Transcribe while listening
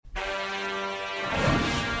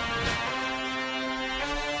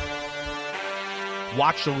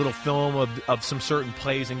watched a little film of some certain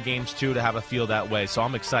plays in games too to have a feel that way. So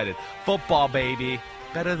I'm excited. Football, baby.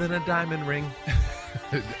 Better than a diamond ring.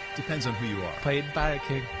 Depends on who you are. Played by a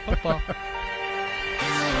king. Football.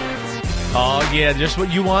 Oh, yeah, just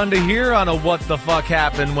what you wanted to hear on a What the Fuck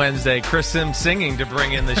Happened Wednesday. Chris Sims singing to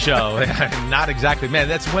bring in the show. Not exactly. Man,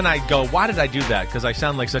 that's when I go, why did I do that? Because I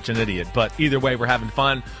sound like such an idiot. But either way, we're having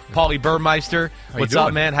fun. Paulie Burmeister, what's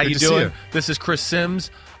up, man? How you doing? This is Chris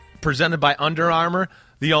Sims, presented by Under Armour.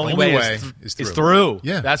 The only way is through.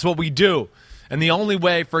 Yeah. That's what we do. And the only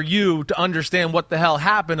way for you to understand what the hell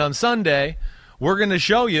happened on Sunday, we're going to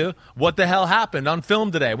show you what the hell happened on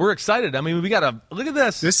film today. We're excited. I mean, we got to look at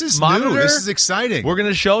this. This is monitor. New. This is exciting. We're going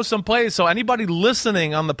to show some plays. So anybody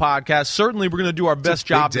listening on the podcast, certainly we're going to do our best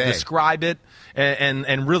job to describe it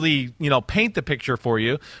and really, paint the picture for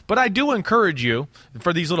you. But I do encourage you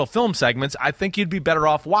for these little film segments. I think you'd be better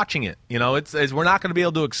off watching it. We're not going to be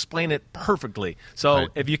able to explain it perfectly. So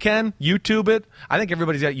if you can, YouTube it. I think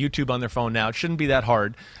everybody's got YouTube on their phone now. It shouldn't be that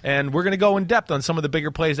hard. And we're going to go in depth on some of the bigger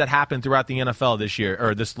plays that happened throughout the NFL this year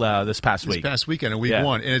or this past week. This past weekend in week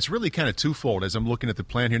one. And it's really kind of twofold as I'm looking at the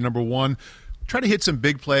plan here. Number one, try to hit some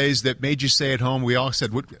big plays that made you stay at home. We all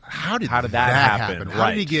said, how did that happen?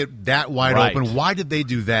 How did he get that wide open? Why did they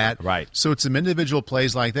do that? Right. So it's some individual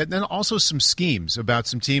plays like that. And then also some schemes about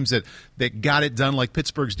some teams that got it done, like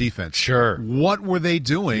Pittsburgh's defense. Sure. What were they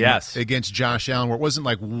doing against Josh Allen, where it wasn't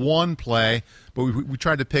like one play, but we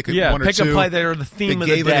tried to pick one or two. Pick a play that are the theme of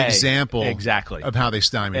the day. Gave an example exactly of how they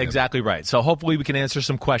stymied him. Exactly right. So hopefully we can answer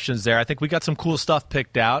some questions there. I think we got some cool stuff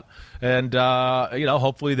picked out. And,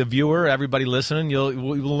 hopefully the viewer, everybody listening,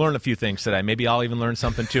 we'll learn a few things today. Maybe I'll even learn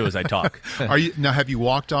something, too, as I talk. Now, have you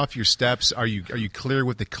walked off your steps? Are you clear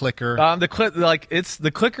with the clicker? It's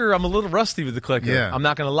the clicker. I'm a little rusty with the clicker. Yeah. I'm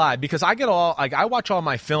not going to lie. Because I watch all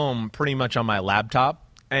my film pretty much on my laptop.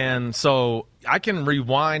 And so I can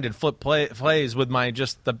rewind and flip plays with my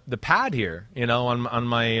the pad here, on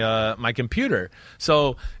my computer.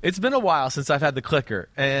 So it's been a while since I've had the clicker,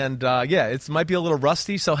 and it might be a little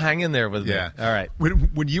rusty. So hang in there with me. All right.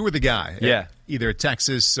 When you were the guy, either at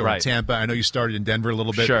Texas or Tampa, I know you started in Denver a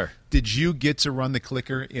little bit. Sure. Did you get to run the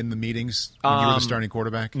clicker in the meetings when you were the starting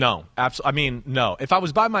quarterback? No, absolutely. I mean, no. If I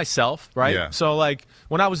was by myself, right? Yeah. So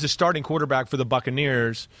when I was the starting quarterback for the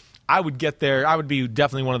Buccaneers, I would get there. I would be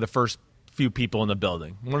definitely one of the first few people in the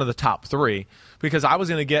building, one of the top three, because I was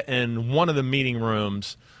going to get in one of the meeting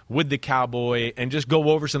rooms with the Cowboy and just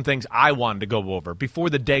go over some things I wanted to go over before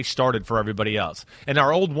the day started for everybody else. And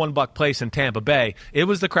our old One Buck place in Tampa Bay, it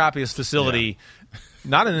was the crappiest facility,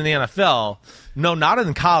 not in the NFL, no, not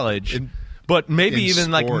in college, but maybe even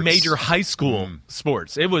sports. Like major high school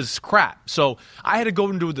sports. It was crap. So I had to go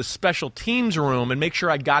into the special teams room and make sure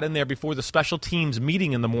I got in there before the special teams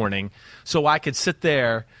meeting in the morning so I could sit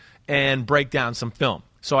there and break down some film.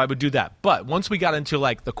 So I would do that. But once we got into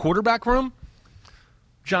the quarterback room,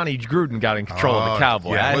 Johnny Gruden got in control of the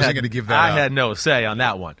Cowboy. Yeah, I wasn't going to give that up. I had no say on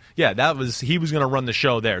that one. Yeah, he was going to run the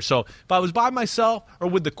show there. So if I was by myself or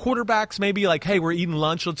with the quarterbacks, maybe hey, we're eating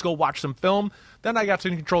lunch, let's go watch some film, then I got to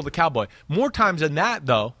control the Cowboy. More times than that,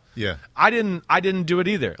 though, I didn't do it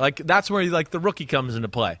either. That's where the rookie comes into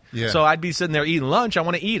play. Yeah. So I'd be sitting there eating lunch. I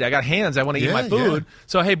want to eat. I got hands. I want to eat my food. Yeah.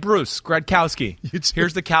 So, hey, Bruce Gradkowski,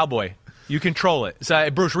 here's the Cowboy. You control it. So, hey,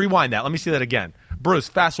 Bruce, rewind that. Let me see that again. Bruce,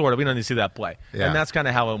 fast forward. We don't need to see that play. Yeah. And that's kind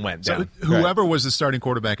of how it went down. So whoever was the starting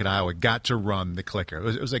quarterback at Iowa got to run the clicker.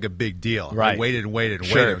 It was like a big deal. Right. I waited and waited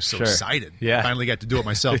and waited. I was so excited. Yeah. Finally got to do it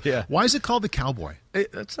myself. Yeah. Why is it called the Cowboy?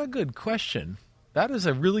 That's a good question. That is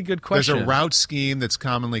a really good question. There's a route scheme that's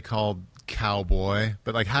commonly called Cowboy,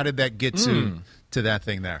 but how did that get to that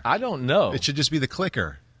thing there? I don't know. It should just be the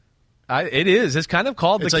clicker. It is. It's kind of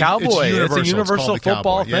called the Cowboy. It's a universal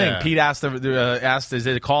football thing. Yeah. Pete asked, is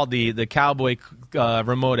it called the Cowboy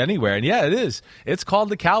remote anywhere? And yeah, it is. It's called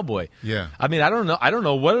the Cowboy. Yeah. I mean, I don't know. I don't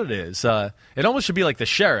know what it is. It almost should be like the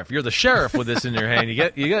sheriff. You're the sheriff with this in your hand.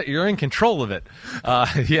 You're in control of it.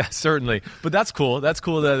 Yeah, certainly. But that's cool. That's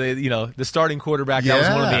cool that the starting quarterback. That was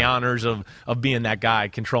one of the honors of being that guy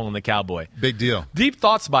controlling the Cowboy. Big deal. Deep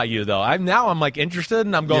thoughts by you though. I'm interested,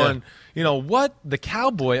 and I'm going. Yeah. What? The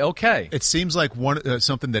Cowboy, okay. It seems like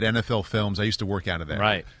something that NFL Films, I used to work out of there.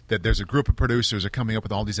 Right. That there's a group of producers that are coming up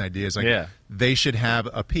with all these ideas. They should have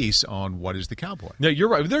a piece on what is the Cowboy. No, you're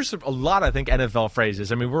right. There's a lot, I think, NFL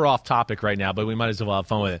phrases. I mean, we're off topic right now, but we might as well have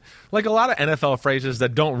fun with it. A lot of NFL phrases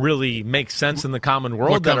that don't really make sense in the common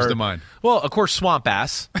world. What comes to mind? Well, of course, swamp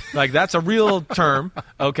ass. That's a real term,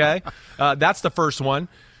 okay? That's the first one.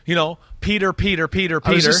 Peter.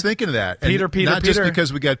 I was just thinking of that. Peter. Not just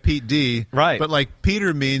because we got Pete D. Right. But like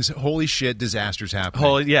Peter means, holy shit, disasters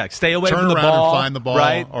happening. Stay away from the ball. Turn around and find the ball.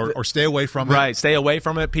 Right. Or stay away from it. Right, stay away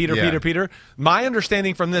from it. Peter. My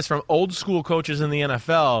understanding from old school coaches in the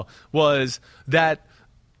NFL was that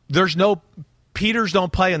Peters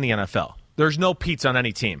don't play in the NFL. There's no Pete's on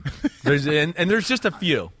any team. And there's just a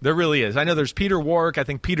few. There really is. I know there's Peter Warrick. I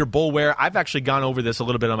think Peter Boulware. I've actually gone over this a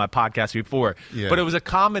little bit on my podcast before. Yeah. But it was a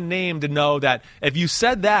common name to know that if you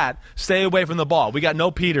said that, stay away from the ball. We got no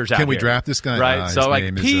Peters out here. Can we draft this guy? Right? So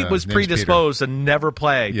Pete was predisposed to never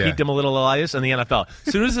play Pete DeMilito-Elias in the NFL.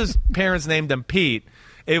 As soon as his parents named him Pete,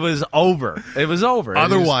 it was over.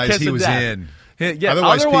 Otherwise, he was in. Yeah,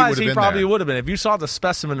 otherwise he probably would have been. If you saw the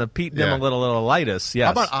specimen of Pete DeMilito-Elias, yes.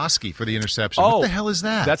 How about Oski for the interception? Oh, what the hell is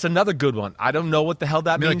that? That's another good one. I don't know what the hell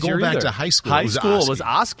that means going back to high school. High school was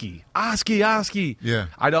Oski. Oski. Yeah.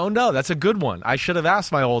 I don't know. That's a good one. I should have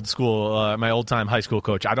asked my old time high school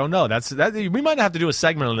coach. I don't know. We might have to do a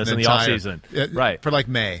segment on this in the off season. Right. For like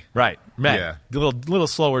May. Right. May. Yeah. A little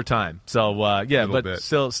slower time. So, but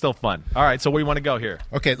still fun. All right, so where do you want to go here?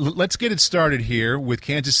 Okay, let's get it started here with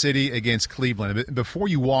Kansas City against Cleveland. Before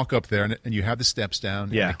you walk up there and you have the steps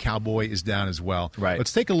down, and the Cowboy is down as well. Right.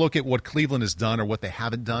 Let's take a look at what Cleveland has done or what they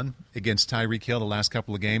haven't done against Tyreek Hill the last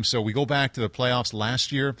couple of games. So we go back to the playoffs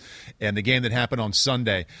last year and the game that happened on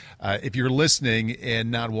Sunday. If you're listening and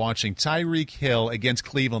not watching, Tyreek Hill against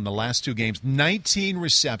Cleveland the last two games, 19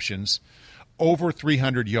 receptions, over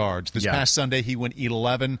 300 yards. This past Sunday, he went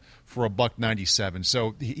 11 for $197.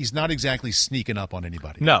 So he's not exactly sneaking up on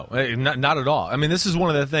anybody. No, not at all. I mean, this is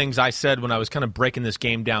one of the things I said when I was kind of breaking this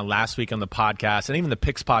game down last week on the podcast and even the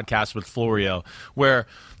Picks podcast with Florio, where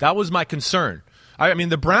that was my concern. I mean,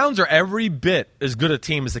 the Browns are every bit as good a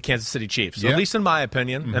team as the Kansas City Chiefs, at least in my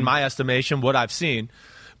opinion, in my estimation, what I've seen.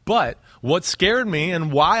 But what scared me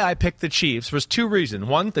and why I picked the Chiefs was two reasons.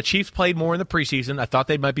 One, the Chiefs played more in the preseason. I thought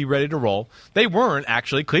they might be ready to roll. They weren't,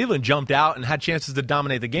 actually. Cleveland jumped out and had chances to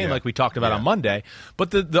dominate the game like we talked about on Monday. But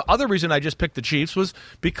the other reason I just picked the Chiefs was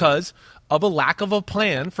because of a lack of a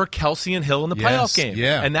plan for Kelsey and Hill in the playoff game.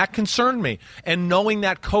 Yeah. And that concerned me. And knowing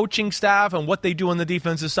that coaching staff and what they do on the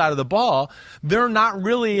defensive side of the ball, they're not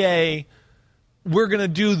really we're going to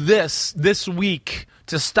do this week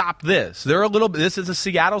to stop this. This is a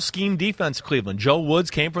Seattle scheme defense, Cleveland. Joe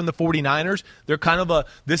Woods came from the 49ers. They're kind of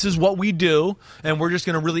this is what we do, and we're just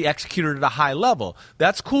going to really execute it at a high level.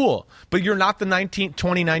 That's cool. But you're not the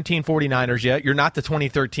 2019 49ers yet. You're not the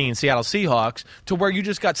 2013 Seattle Seahawks to where you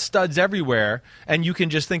just got studs everywhere, and you can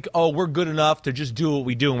just think, oh, we're good enough to just do what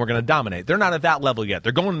we do, and we're going to dominate. They're not at that level yet.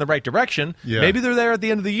 They're going in the right direction. Yeah. Maybe they're there at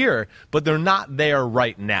the end of the year, but they're not there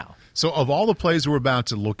right now. So of all the plays we're about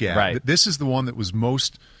to look at, this is the one that was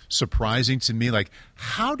most surprising to me. Like,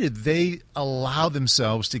 how did they allow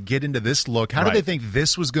themselves to get into this look? How did they think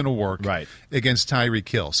this was going to work against Tyreek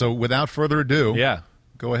Hill? So without further ado,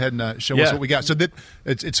 go ahead and show us what we got. So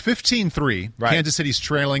it's 15-3. Kansas City's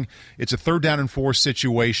trailing. It's a 3rd down and 4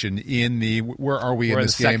 situation in where are we in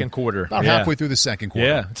this game? Second quarter. About halfway through the second quarter.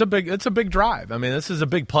 Yeah, it's a big drive. I mean, this is a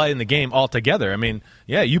big play in the game altogether. I mean,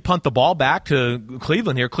 you punt the ball back to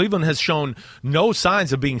Cleveland here. Cleveland has shown no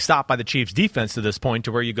signs of being stopped by the Chiefs' defense to this point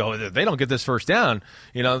to where you go, if they don't get this first down,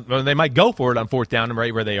 they might go for it on 4th down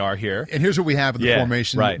right where they are here. And here's what we have in the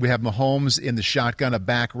formation. We have Mahomes in the shotgun, a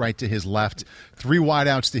back right to his left, 3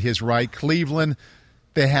 wideouts to his right. Cleveland,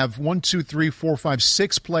 they have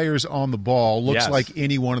 6 players on the ball. Looks like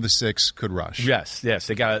any one of the 6 could rush. Yes.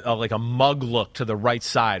 They got a mug look to the right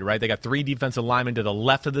side, right? They got 3 defensive linemen to the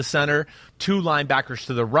left of the center, 2 linebackers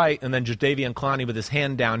to the right, and then Jadeveon Clowney with his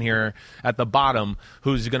hand down here at the bottom,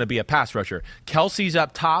 who's going to be a pass rusher. Kelsey's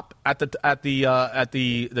up top at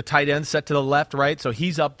the tight end, set to the left, right? So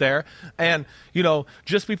he's up there. And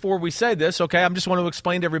just before we say this, okay, I just want to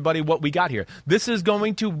explain to everybody what we got here. This is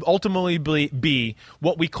going to ultimately be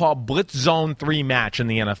what we call blitz zone 3 match in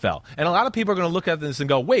the NFL. And a lot of people are going to look at this and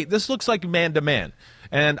go, wait, this looks like man-to-man.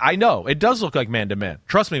 And I know, it does look like man-to-man.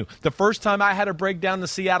 Trust me, the first time I had to break down the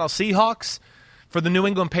Seattle Seahawks for the New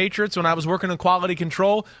England Patriots when I was working in quality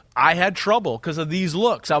control, I had trouble because of these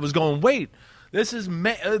looks. I was going, wait, this is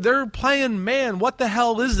they're playing man. What the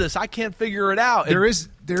hell is this? I can't figure it out. There is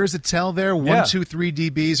a tell there. 1, 2, 3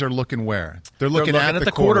 DBs are looking where? They're looking at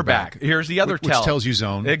the quarterback. Here's the other tell. Which tells you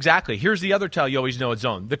zone. Exactly. Here's the other tell. You always know it's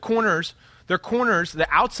zone. The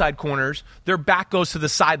outside corners, their back goes to the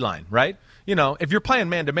sideline, right? if you're playing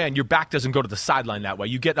man-to-man, your back doesn't go to the sideline that way.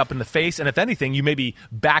 You get up in the face, and if anything, you maybe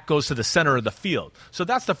back goes to the center of the field. So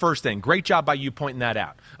that's the first thing. Great job by you pointing that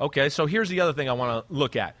out. Okay, so here's the other thing I want to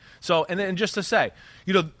look at. So, and then just to say,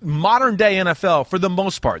 modern-day NFL, for the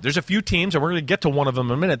most part, there's a few teams, and we're going to get to one of them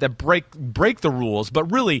in a minute, that break the rules.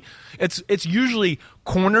 But really, it's usually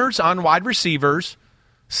corners on wide receivers,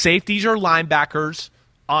 safeties or linebackers,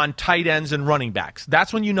 on tight ends and running backs.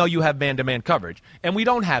 That's when you have man-to-man coverage. And we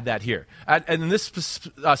don't have that here. And in this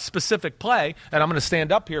specific play, and I'm going to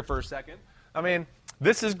stand up here for a second,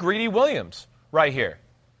 this is Greedy Williams right here.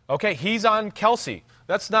 Okay, he's on Kelsey.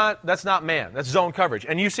 That's not man. That's zone coverage.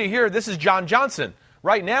 And you see here, this is John Johnson.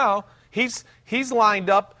 Right now, he's lined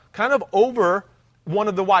up kind of over one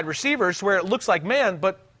of the wide receivers where it looks like man,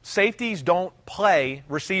 but safeties don't play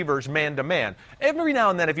receivers man-to-man. Every now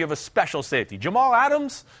and then, if you have a special safety, Jamal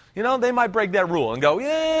Adams, they might break that rule and go,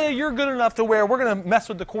 yeah, you're good enough to where we're going to mess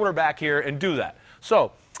with the quarterback here and do that.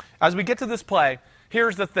 So, as we get to this play,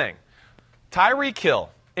 here's the thing. Tyreek Hill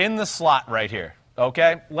in the slot right here,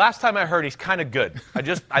 okay? Last time I heard, he's kind of good.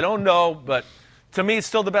 I don't know, but to me, it's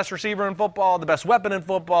still the best receiver in football, the best weapon in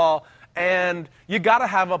football. And you got to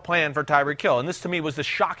have a plan for Tyreek Hill. And this, to me, was the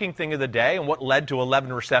shocking thing of the day and what led to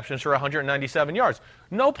 11 receptions for 197 yards.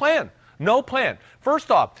 No plan. No plan.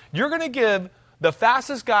 First off, you're going to give the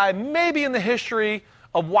fastest guy maybe in the history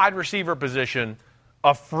of wide receiver position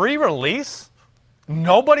a free release?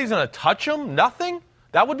 Nobody's going to touch him? Nothing?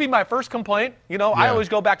 That would be my first complaint. I always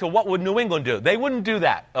go back to what would New England do. They wouldn't do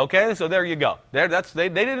that, okay? So there you go. They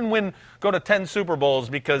didn't go to 10 Super Bowls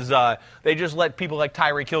because they just let people like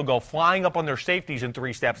Tyreek Hill go flying up on their safeties in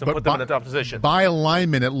 3 steps and put them in a tough position. By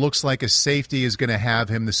alignment, it looks like a safety is going to have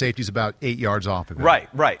him. The safety's about 8 yards off of him. Right.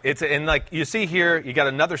 And like you see here, you got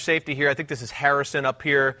another safety here. I think this is Harrison up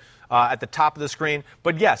here at the top of the screen.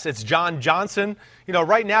 But, yes, it's John Johnson.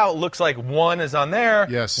 Right now it looks like one is on there,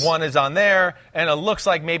 yes, one is on there, and it looks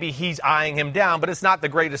like maybe he's eyeing him down, but it's not the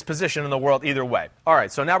greatest position in the world either way. All right,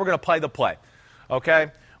 so now we're going to play the play,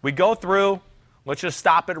 okay? We go through. Let's just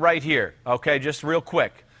stop it right here, okay, just real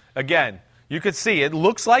quick. Again, you could see it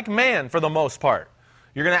looks like man for the most part.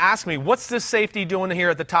 You're going to ask me, what's this safety doing here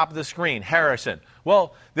at the top of the screen? Harrison.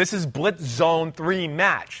 Well, this is blitz zone 3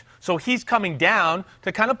 match. So he's coming down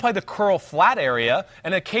to kind of play the curl flat area,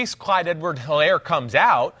 and in case Clyde Edwards-Helaire comes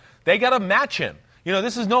out, they got to match him.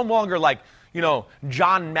 This is no longer like,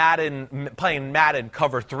 John Madden playing Madden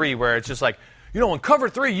cover 3 where it's just like, in cover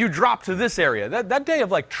 3, you drop to this area. That day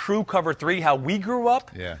of, like, true cover 3, how we grew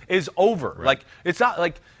up, is over. Right. Like, it's not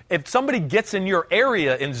like if somebody gets in your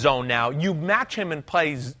area in zone now, you match him and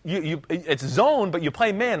plays. It's zone, but you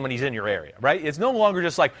play man when he's in your area, right? It's no longer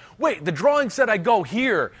just like, wait, the drawing said I go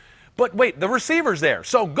here. But wait, the receiver's there,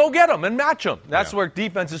 so go get him and match him. That's where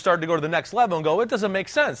defenses started to go to the next level and go, it doesn't make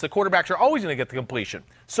sense. The quarterbacks are always going to get the completion.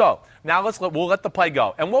 So now we'll let the play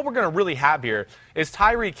go. And what we're going to really have here is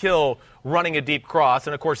Tyreek Hill running a deep cross,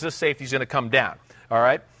 and, of course, this safety's going to come down, all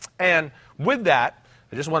right? And with that,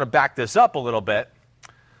 I just want to back this up a little bit.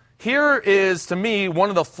 Here is, to me, one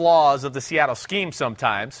of the flaws of the Seattle scheme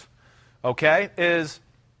sometimes, okay, is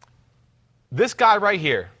this guy right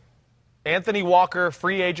here, Anthony Walker,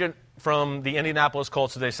 free agent from the Indianapolis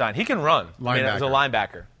Colts that they signed. He can run as a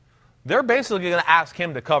linebacker. They're basically going to ask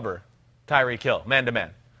him to cover Tyreek Hill, man-to-man,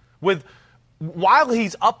 while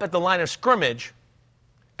he's up at the line of scrimmage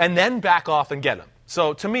and then back off and get him.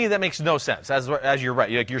 So, to me, that makes no sense, as you're right.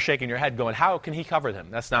 You're shaking your head going, how can he cover them?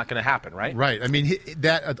 That's not going to happen, right? Right. A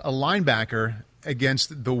linebacker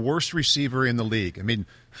against the worst receiver in the league.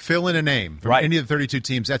 Fill in a name from any of the 32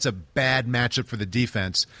 teams. That's a bad matchup for the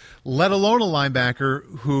defense, let alone a linebacker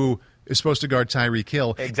who is supposed to guard Tyreek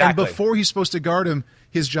Hill. Exactly. And before he's supposed to guard him,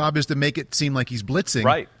 his job is to make it seem like he's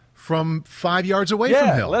blitzing from 5 yards away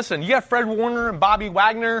from Hill. Listen, you got Fred Warner and Bobby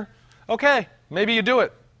Wagner. Okay, maybe you do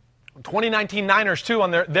it. 2019 Niners, too,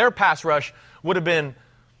 on their pass rush would have been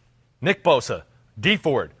Nick Bosa, Dee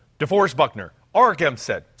Ford, DeForest Buckner,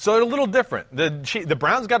 Armstead. So they're a little different. The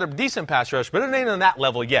Browns got a decent pass rush, but it ain't on that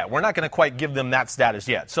level yet. We're not going to quite give them that status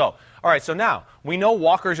yet. So, all right, so now we know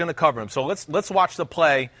Walker's going to cover him. So let's watch the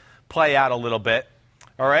play out a little bit.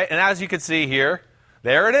 All right, and as you can see here,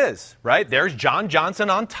 there it is, right? There's John Johnson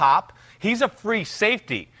on top. He's a free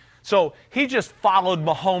safety. So he just followed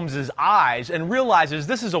Mahomes' eyes and realizes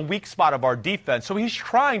this is a weak spot of our defense. So he's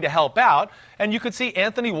trying to help out, and you could see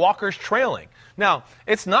Anthony Walker's trailing. Now,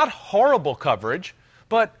 it's not horrible coverage,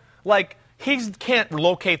 but, he can't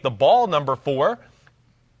locate the ball, number 4.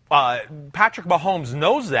 Patrick Mahomes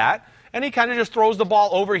knows that, and he kind of just throws the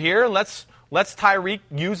ball over here and lets Tyreek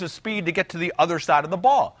use his speed to get to the other side of the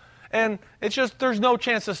ball. And it's just there's no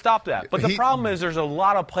chance to stop that. But the problem is there's a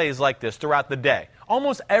lot of plays like this throughout the day.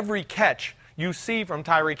 Almost every catch you see from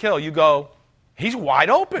Tyreek Hill, you go, he's wide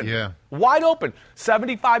open. Yeah. Wide open.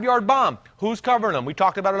 75-yard bomb. Who's covering him? We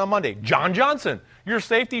talked about it on Monday. John Johnson. Your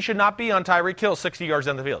safety should not be on Tyreek Hill 60 yards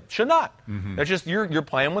down the field. Should not. That's just you're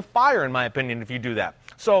playing with fire, in my opinion, if you do that.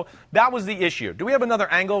 So that was the issue. Do we have another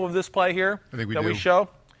angle of this play here? I think we that do. We show?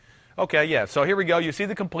 Okay, yeah. So here we go. You see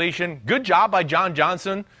the completion. Good job by John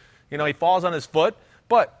Johnson. You know, he falls on his foot.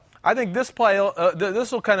 But I think this play,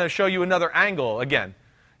 this will kind of show you another angle again.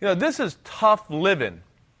 You know, this is tough living.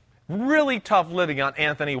 Really tough living on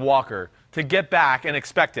Anthony Walker to get back and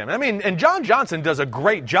expect him. I mean, and John Johnson does a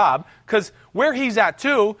great job because where he's at,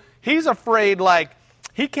 too, he's afraid, like,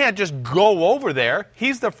 he can't just go over there.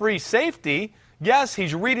 He's the free safety. Yes,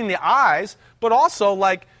 he's reading the eyes, but also,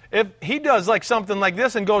 like, if he does, like, something like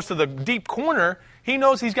this and goes to the deep corner, he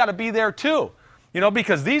knows he's got to be there, too. You know,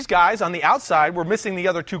 because these guys on the outside, we're missing the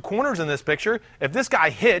other two corners in this picture. If this guy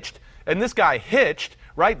hitched and this guy hitched,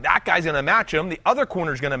 right, that guy's going to match him. The other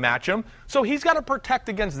corner's going to match him. So he's got to protect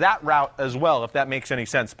against that route as well, if that makes any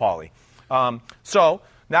sense, Paulie. So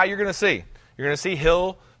now you're going to see. You're going to see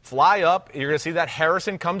Hill fly up. You're going to see that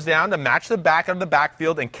Harrison comes down to match the back of the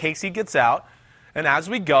backfield in case he gets out. And as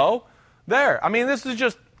we go, there. I mean, this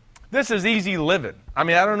is easy living. I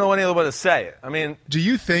mean, I don't know any other way to say it. I mean, do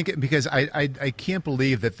you think, because I can't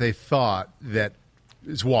believe that they thought that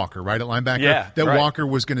it's Walker, right, at linebacker? Yeah, that right. Walker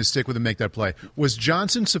was going to stick with him and make that play. Was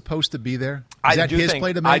Johnson supposed to be there? Is that his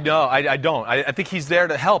play to make? I know. I don't. I think he's there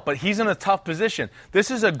to help, but he's in a tough position.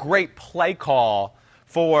 This is a great play call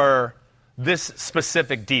for this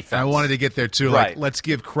specific defense. I wanted to get there, too. Right. Like, let's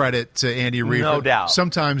give credit to Andy Reid. No doubt.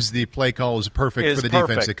 Sometimes the play call is perfect for the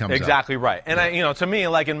defense that comes Exactly up. right. And, to me,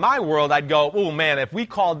 like in my world, I'd go, oh, man, if we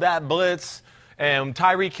called that blitz and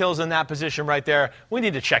Tyreek Hill's in that position right there, we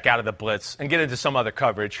need to check out of the blitz and get into some other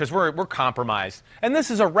coverage because we're compromised. And this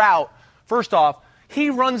is a route, first off, he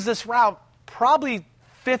runs this route probably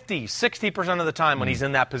 50, 60% of the time when he's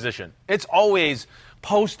in that position. It's always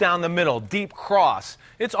post down the middle, deep cross.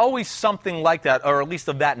 It's always something like that, or at least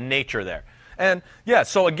of that nature there. And, yeah,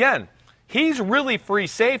 so again, he's really free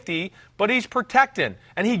safety, but he's protecting.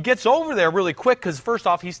 And he gets over there really quick because, first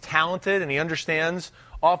off, he's talented and he understands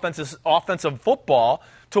offensive football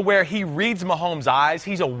to where he reads Mahomes' eyes.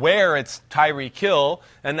 He's aware it's Tyreek Hill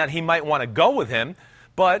and that he might want to go with him.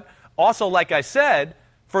 But also, like I said,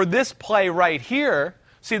 for this play right here,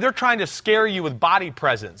 see, they're trying to scare you with body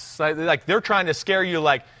presence. Like they're trying to scare you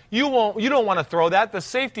like, you don't want to throw that. The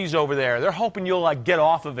safety's over there. They're hoping you'll like get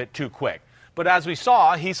off of it too quick. But as we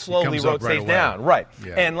saw, he slowly rotates down. Right.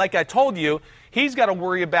 Yeah. And like I told you, he's got to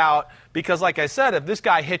worry about, because like I said, if this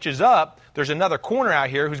guy hitches up, there's another corner out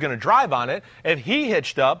here who's going to drive on it. If he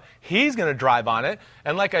hitched up, he's going to drive on it.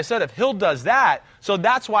 And like I said, if Hill does that, so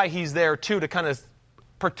that's why he's there too, to kind of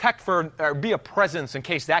protect or be a presence in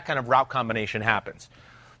case that kind of route combination happens.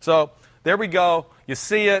 So there we go. You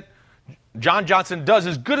see it. John Johnson does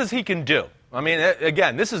as good as he can do. I mean,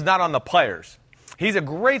 again, this is not on the players. He's a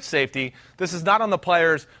great safety. This is not on the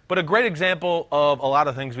players, but a great example of a lot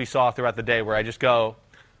of things we saw throughout the day where I just go,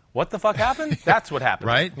 what the fuck happened? That's what happened.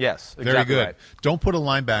 Right? Yes. Very exactly good. Right. Don't put a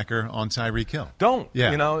linebacker on Tyreek Hill. Don't.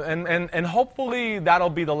 Yeah. And hopefully that'll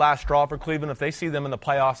be the last straw for Cleveland if they see them in the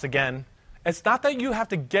playoffs again. It's not that you have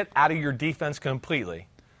to get out of your defense completely,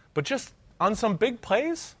 but just on some big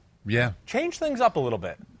plays, change things up a little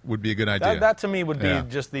bit. Would be a good idea. That to me would be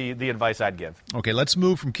just the advice I'd give. Okay, let's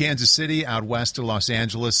move from Kansas City out west to Los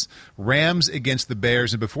Angeles. Rams against the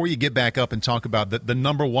Bears. And before you get back up and talk about the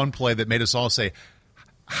number one play that made us all say,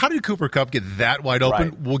 how did Cooper Kupp get that wide open?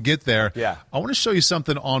 Right. We'll get there. Yeah. I want to show you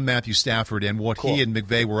something on Matthew Stafford and what he and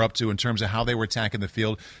McVay were up to in terms of how they were attacking the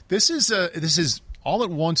field. This is all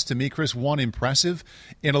at once, to me, Chris, one, impressive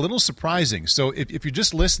and a little surprising. So if you're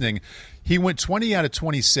just listening, he went 20 out of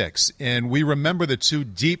 26, and we remember the two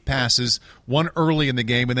deep passes, one early in the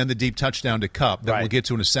game and then the deep touchdown to Kupp that we'll get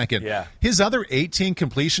to in a second. Yeah. His other 18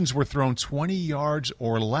 completions were thrown 20 yards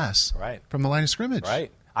or less from the line of scrimmage.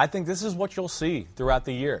 Right. I think this is what you'll see throughout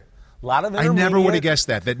the year. A lot of I never would have guessed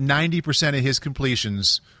that 90% of his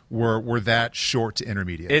completions were that short to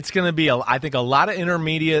intermediate. It's going to be, I think, a lot of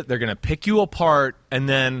intermediate. They're going to pick you apart, and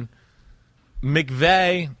then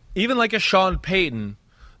McVay, even like a Sean Payton,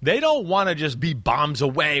 they don't want to just be bombs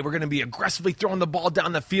away. We're going to be aggressively throwing the ball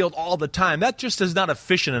down the field all the time. That just is not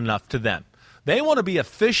efficient enough to them. They want to be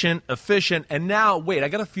efficient, and now, wait, I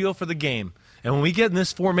got a feel for the game. And when we get in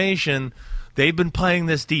this formation, they've been playing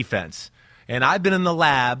this defense. And I've been in the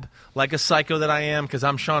lab like a psycho that I am because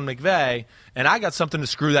I'm Sean McVay, and I got something to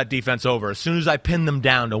screw that defense over as soon as I pin them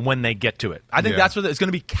down to when they get to it. I think that's what it's going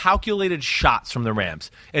to be, calculated shots from the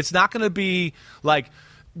Rams. It's not going to be like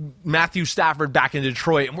Matthew Stafford back in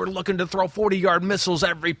Detroit, and we're looking to throw 40-yard missiles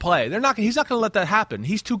every play. He's not going to let that happen.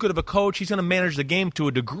 He's too good of a coach. He's going to manage the game to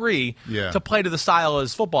a degree to play to the style of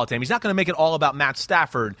his football team. He's not going to make it all about Matt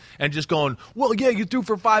Stafford and just going, well, yeah, you threw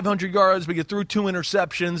for 500 yards, but you threw 2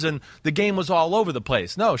 interceptions, and the game was all over the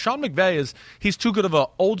place. No, Sean McVay he's too good of an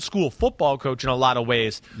old-school football coach in a lot of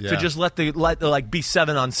ways to just let be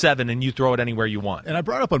 7-on-7 and you throw it anywhere you want. And I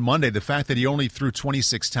brought up on Monday the fact that he only threw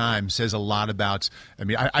 26 times says a lot about,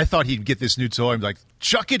 I thought he'd get this new toy and like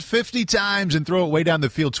chuck it 50 times and throw it way down the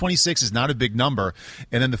field. 26 is not a big number.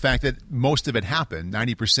 And then the fact that most of it happened,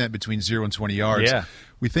 90% between 0 and 20 yards. Yeah.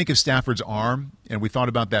 We think of Stafford's arm, and we thought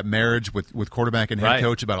about that marriage with quarterback and head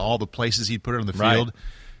coach, about all the places he'd put it on the field.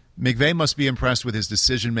 McVay must be impressed with his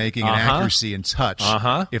decision-making and accuracy and touch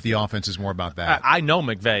if the offense is more about that. I know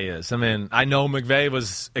McVay is. I know McVay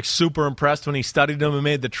was super impressed when he studied him and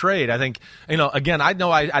made the trade. I think, again,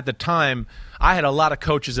 at the time, I had a lot of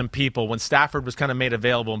coaches and people when Stafford was kind of made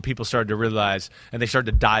available and people started to realize and they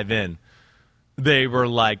started to dive in. They were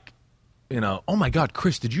like, oh my God,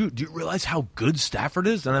 Chris, do you realize how good Stafford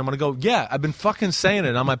is? And I'm going to go, yeah, I've been fucking saying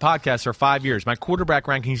it on my podcast for 5 years. My quarterback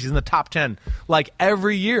rankings, he's in the top 10 like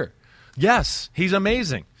every year. Yes, he's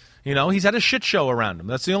amazing. He's had a shit show around him.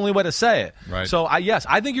 That's the only way to say it. Right. So, I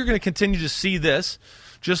think you're going to continue to see this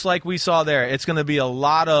just like we saw there. It's going to be a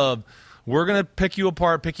lot of, we're going to pick you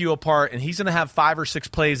apart, and he's going to have 5 or 6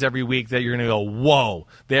 plays every week that you're going to go, whoa,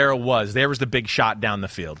 there it was. There was the big shot down the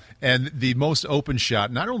field. And the most open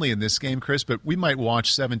shot, not only in this game, Chris, but we might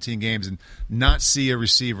watch 17 games and not see a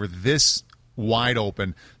receiver this wide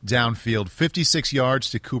open downfield. 56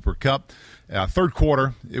 yards to Cooper Kupp. Third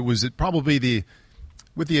quarter, it was probably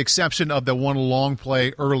with the exception of the one long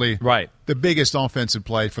play early, the biggest offensive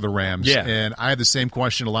play for the Rams. Yeah. And I had the same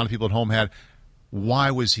question a lot of people at home had.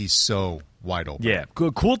 Why was he so wide open? Yeah.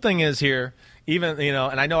 Cool thing is here, even,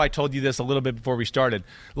 and I know I told you this a little bit before we started,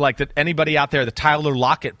 like that anybody out there, the Tyler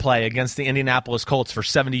Lockett play against the Indianapolis Colts for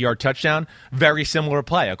 70-yard touchdown, very similar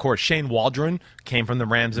play. Of course, Shane Waldron came from the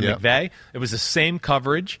Rams and McVay. It was the same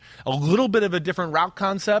coverage, a little bit of a different route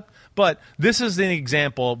concept, but this is an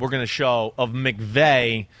example we're going to show of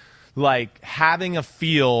McVay like having a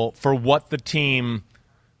feel for what the team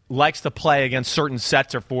likes to play against certain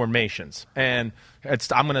sets or formations. And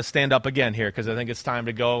I'm going to stand up again here because I think it's time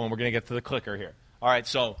to go, and we're going to get to the clicker here. All right,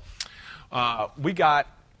 so we got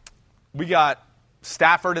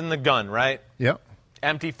Stafford in the gun, right? Yep.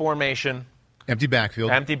 Empty formation. Empty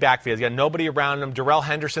backfield. You got nobody around him. Darrell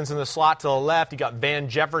Henderson's in the slot to the left. You got Van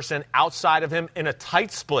Jefferson outside of him in a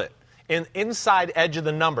tight split. Inside edge of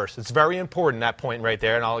the numbers. It's very important, that point right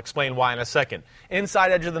there, and I'll explain why in a second.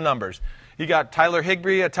 Inside edge of the numbers. You got Tyler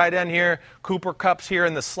Higbee, a tight end here. Cooper Kupp's here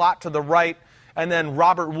in the slot to the right. And then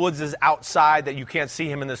Robert Woods is outside that you can't see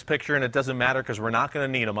him in this picture, and it doesn't matter because we're not going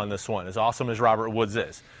to need him on this one, as awesome as Robert Woods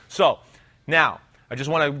is. So now I just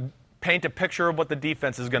want to paint a picture of what the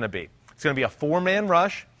defense is going to be. It's going to be a 4-man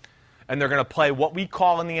rush, and they're going to play what we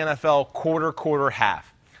call in the NFL quarter,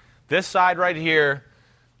 half. This side right here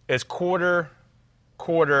is quarter,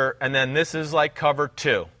 and then this is like cover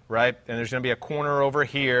 2, right? And there's going to be a corner over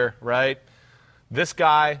here, right? This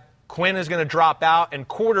guy, Quinn, is going to drop out. In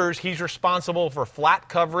quarters, he's responsible for flat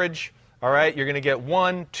coverage, all right? You're going to get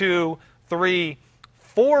 1, 2, 3,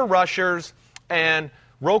 4 rushers, and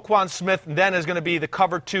Roquan Smith then is going to be the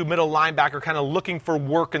cover 2 middle linebacker, kind of looking for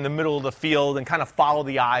work in the middle of the field and kind of follow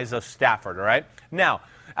the eyes of Stafford, all right? Now,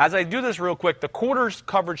 as I do this real quick, the quarters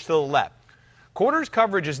coverage to the left. Quarters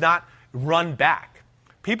coverage is not run back.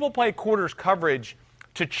 People play quarters coverage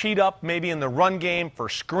to cheat up maybe in the run game for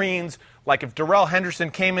screens. Like if Darrell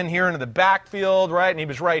Henderson came in here into the backfield, right, and he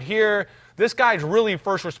was right here, this guy's really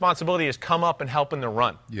first responsibility is come up and help in the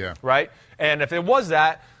run. Yeah. Right? And if it was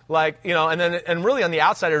that, and really on the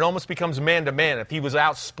outside, it almost becomes man-to-man. If he was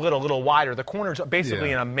out split a little wider, the corner's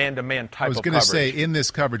basically in a man-to-man type of coverage. I was going to say, in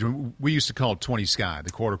this coverage, we used to call it 20 sky,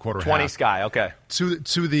 the quarter, 20 half. Sky, okay.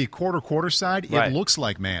 To the quarter side, it looks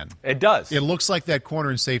like man. It does. It looks like that corner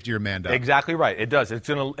and safety are manned up. Exactly right. It does. It's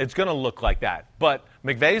gonna look like that. But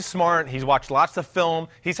McVay's smart. He's watched lots of film.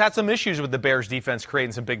 He's had some issues with the Bears defense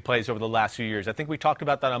creating some big plays over the last few years. I think we talked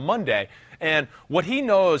about that on Monday. And what he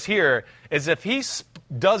knows here is if he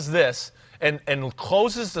does this and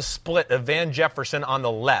closes the split of Van Jefferson on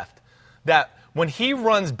the left, that when he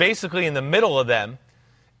runs basically in the middle of them,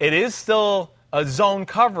 it is still a zone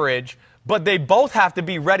coverage, But they both have to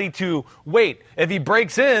be ready to wait. If he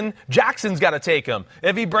breaks in, Jackson's got to take him.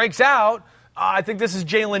 If he breaks out, I think this is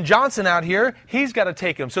Jalen Johnson out here, he's got to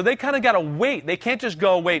take him. So they kind of got to wait. They can't just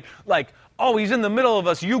go wait like, oh, he's in the middle of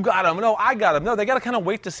us, you got him. No, I got him. No, they got to kind of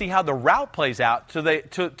wait to see how the route plays out to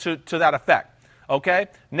that effect. Okay?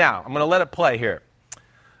 Now, I'm going to let it play here.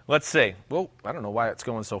 Let's see. Well, I don't know why it's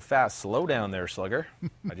going so fast. Slow down there, Slugger.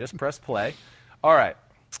 I just pressed play. All right.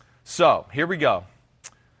 So here we go.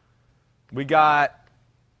 We got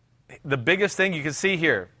the biggest thing you can see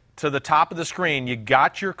here. To the top of the screen, you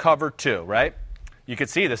got your cover 2, right? You can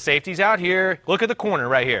see the safety's out here. Look at the corner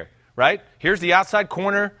right here, right? Here's the outside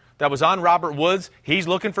corner that was on Robert Woods. He's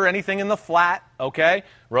looking for anything in the flat, okay?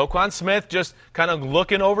 Roquan Smith just kind of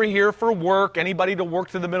looking over here for work, anybody to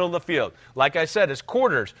work to the middle of the field. Like I said, it's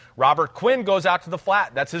quarters. Robert Quinn goes out to the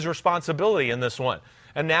flat. That's his responsibility in this one.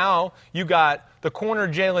 And now you got the corner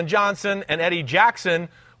Jalen Johnson and Eddie Jackson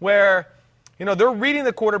where, they're reading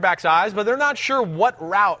the quarterback's eyes, but they're not sure what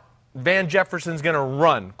route Van Jefferson's going to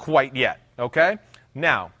run quite yet, okay?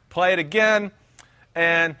 Now, play it again,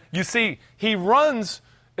 and you see he runs,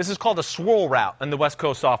 this is called a swirl route in the West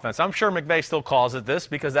Coast offense. I'm sure McVay still calls it this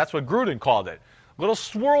because that's what Gruden called it. Little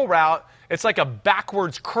swirl route, it's like a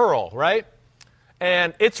backwards curl, right?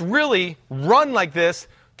 And it's really run like this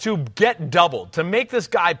to get doubled, to make this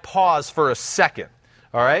guy pause for a second,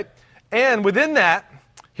 all right? And within that,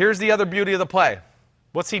 here's the other beauty of the play.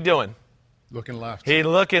 What's he doing? Looking left. He's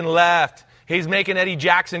looking left. He's making Eddie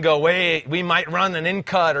Jackson go, wait, we might run an in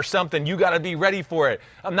cut or something. You got to be ready for it.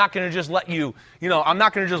 I'm not going to just let you, I'm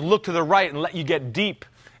not going to just look to the right and let you get deep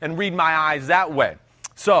and read my eyes that way.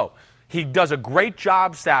 So he does a great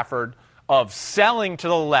job, Stafford, of selling to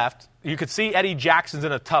the left. You could see Eddie Jackson's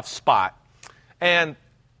in a tough spot. And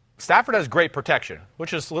Stafford has great protection,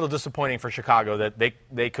 which is a little disappointing for Chicago that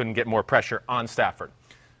they couldn't get more pressure on Stafford.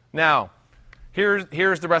 Now, here's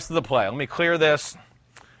the rest of the play. Let me clear this.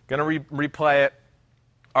 Going to replay it.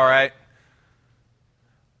 All right.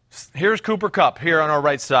 Here's Cooper Kupp here on our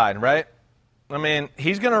right side, right? I mean,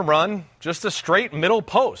 he's going to run just a straight middle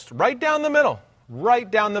post, right down the middle.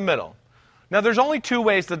 Right down the middle. Now, there's only 2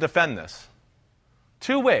 ways to defend this.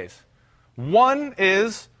 2 ways. One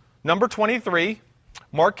is number 23,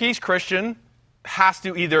 Marquise Christian has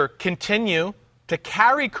to either continue to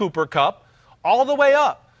carry Cooper Kupp all the way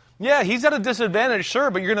up. Yeah, he's at a disadvantage,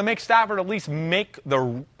 sure, but you're going to make Stafford at least make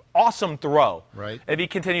the awesome throw if he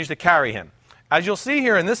continues to carry him. As you'll see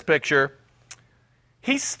here in this picture,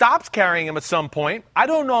 he stops carrying him at some point. I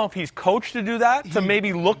don't know if he's coached to do that, to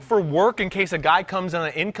maybe look for work in case a guy comes in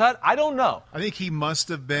an in-cut. I don't know. I think he must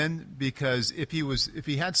have been, because if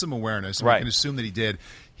he had some awareness, and we can assume that he did,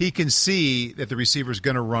 he can see that the receiver's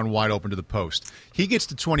going to run wide open to the post. He gets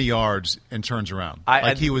to 20 yards and turns around,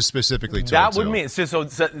 he was specifically told. That would mean so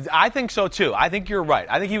I think so, too. I think you're right.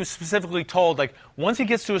 I think he was specifically told, like, once he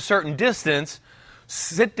gets to a certain distance,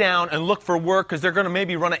 sit down and look for work because they're going to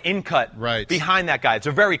maybe run an in-cut behind that guy. It's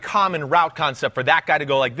a very common route concept for that guy to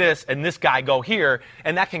go like this and this guy go here,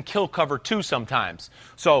 and that can kill cover 2 sometimes.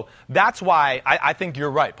 So that's why I think you're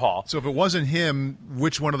right, Paul. So if it wasn't him,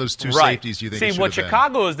 which one of those 2 safeties do you think it should have been? See, what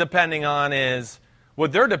Chicago is depending on is,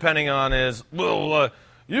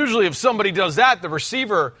 usually if somebody does that, the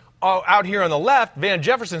receiver out here on the left, Van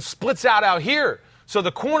Jefferson splits out here. So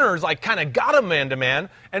the corners kind of got him man-to-man,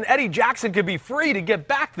 and Eddie Jackson could be free to get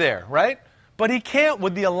back there, right? But he can't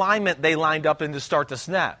with the alignment they lined up in to start the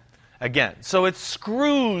snap again. So it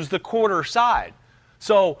screws the quarter side.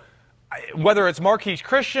 So whether it's Marquise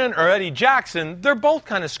Christian or Eddie Jackson, they're both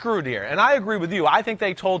kind of screwed here. And I agree with you. I think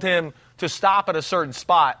they told him to stop at a certain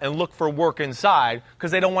spot and look for work inside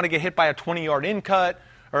because they don't want to get hit by a 20-yard in-cut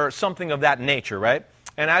or something of that nature, right?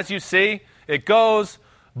 And as you see, it goes,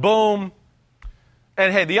 boom.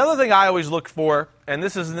 And, hey, the other thing I always look for, and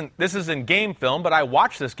this isn't game film, but I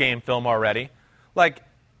watched this game film already.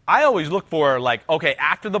 I always look for, okay,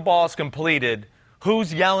 after the ball is completed,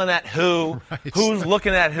 who's yelling at who, who's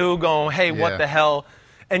looking at who, going, hey, what the hell?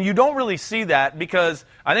 And you don't really see that because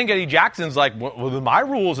I think Eddie Jackson's like, well, my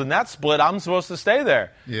rules in that split, I'm supposed to stay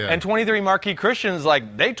there. Yeah. And 23 Marquise Christian's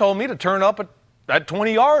like, they told me to turn up at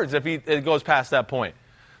 20 yards if it goes past that point.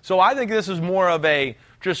 So I think this is more of a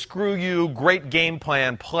just screw you, great game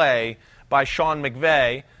plan play by Sean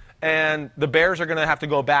McVay, and the Bears are going to have to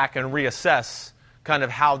go back and reassess kind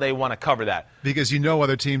of how they want to cover that. Because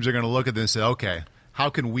other teams are going to look at this and say, okay,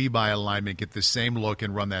 how can we by alignment get the same look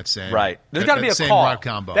and run that same There's got to be a same call. Route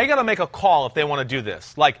combo. They got to make a call if they want to do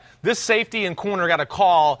this. This safety and corner got to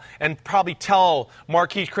call and probably tell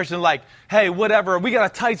Marquise Christian, hey, whatever, we got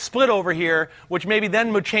a tight split over here, which maybe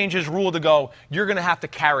then would change his rule to go, you're going to have to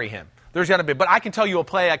carry him. There's got to be. But I can tell you a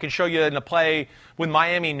play. I can show you in a play with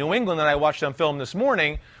Miami, New England that I watched on film this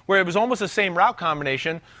morning where it was almost the same route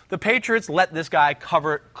combination. The Patriots let this guy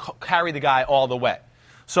carry the guy all the way.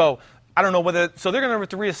 So I don't know whether – so they're going to have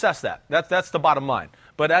to reassess that. That's the bottom line.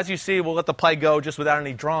 But as you see, we'll let the play go just without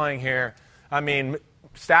any drawing here. I mean,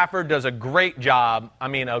 Stafford does a great job.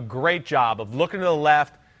 A great job of looking to the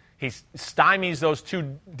left. He stymies those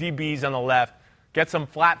two DBs on the left, gets them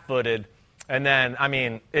flat-footed, and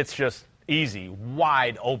then, it's just easy,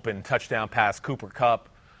 wide open touchdown pass. Cooper Kupp,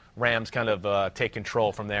 Rams kind of take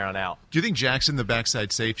control from there on out. Do you think Jackson, the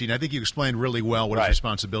backside safety, and I think you explained really well what his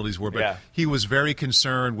responsibilities were, but he was very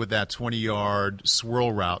concerned with that 20-yard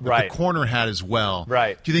swirl route that the corner had as well.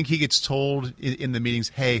 Right. Do you think he gets told in the meetings,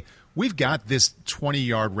 hey, we've got this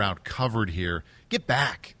 20-yard route covered here, get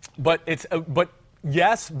back? But it's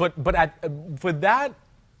yes, but for that,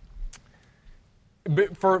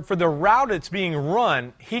 for the route that's being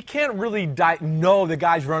run, he can't really know the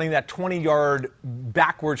guy's running that 20-yard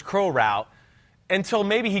backwards curl route until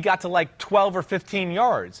maybe he got to like 12 or 15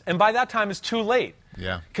 yards. And by that time, it's too late.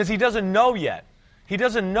 Yeah. Because he doesn't know yet. He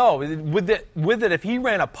doesn't know. With it, if he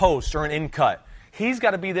ran a post or an in cut, he's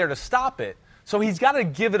got to be there to stop it. So he's got to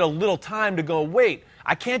give it a little time to go, wait,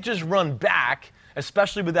 I can't just run back,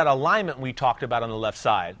 especially with that alignment we talked about on the left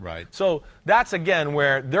side. Right. So that's, again,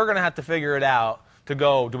 where they're going to have to figure it out to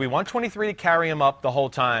go, do we want 23 to carry him up the whole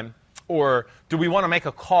time, or do we want to make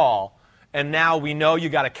a call, and now we know you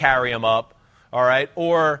got to carry him up, all right?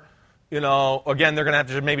 Or, again, they're going to have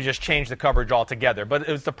to maybe just change the coverage altogether. But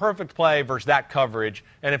it's the perfect play versus that coverage,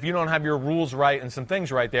 and if you don't have your rules right and some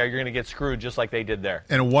things right there, you're going to get screwed just like they did there.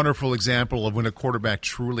 And a wonderful example of when a quarterback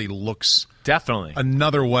truly looks definitely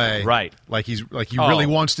another way, right? Like he really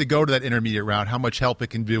wants to go to that intermediate route. How much help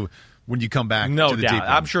it can do when you come back. No to the doubt. deep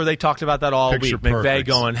end. I'm sure they talked about that all week. McVay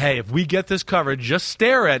going, hey, if we get this coverage, just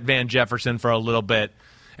stare at Van Jefferson for a little bit,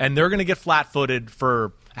 and they're going to get flat-footed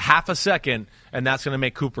for half a second, and that's going to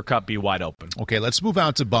make Cooper Kupp be wide open. Okay, let's move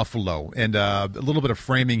out to Buffalo, and a little bit of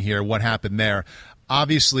framing here, what happened there.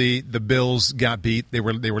 Obviously, the Bills got beat. They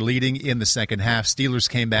were leading in the second half. Steelers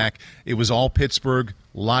came back. It was all Pittsburgh.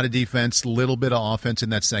 A lot of defense, little bit of offense in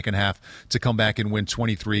that second half to come back and win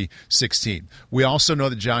 23-16. We also know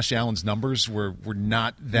that Josh Allen's numbers were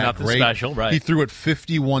not that Nothing great. Special, right. He threw it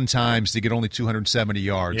 51 times to get only 270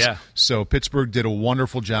 yards. Yeah. So Pittsburgh did a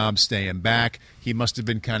wonderful job staying back. He must have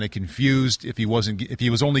been kind of confused if he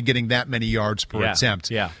was only getting that many yards per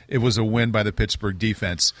attempt. Yeah. It was a win by the Pittsburgh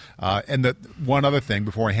defense. And the one other thing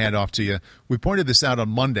before I hand off to you, we pointed this out on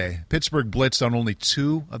Monday. Pittsburgh blitzed on only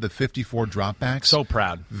 2 of the 54 dropbacks. So proud.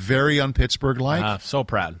 Very un-Pittsburgh-like. So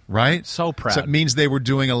proud. Right? So proud. So it means they were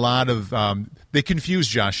doing a lot of they confused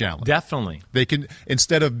Josh Allen. Definitely. They can,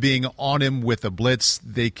 instead of being on him with a blitz,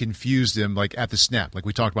 they confused him like at the snap, like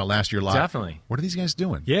we talked about last year live. Definitely. What are these guys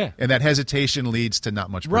doing? Yeah. And that hesitation leads to not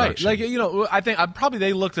much production. Right. Like, I think probably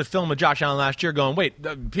they looked at film of Josh Allen last year going,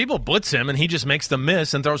 wait, people blitz him and he just makes them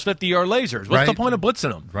miss and throws 50-yard lasers. What's the point of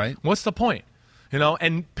blitzing him? Right. What's the point?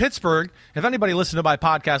 And Pittsburgh, if anybody listened to my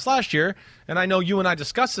podcast last year, and I know you and I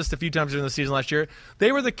discussed this a few times during the season last year,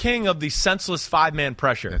 they were the king of the senseless 5-man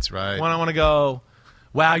pressure. That's right. When I want to go,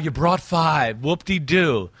 wow, you brought 5,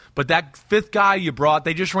 whoop-de-doo. But that 5th guy you brought,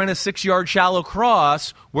 they just ran a 6-yard shallow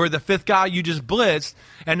cross where the 5th guy you just blitzed,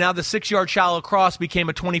 and now the 6-yard shallow cross became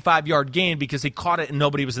a 25-yard gain because he caught it and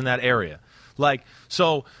nobody was in that area.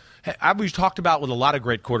 So we've talked about with a lot of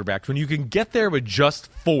great quarterbacks, when you can get there with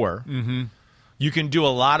just 4, you can do a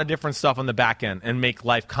lot of different stuff on the back end and make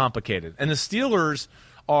life complicated. And the Steelers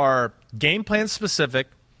are game plan specific.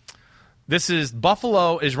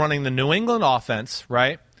 Buffalo is running the New England offense,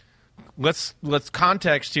 right? Let's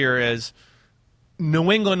context here is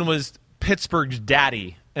New England was Pittsburgh's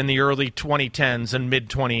daddy in the early 2010s and mid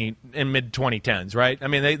 2010s, right? I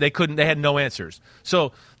mean, they had no answers.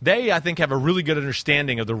 So they, I think, have a really good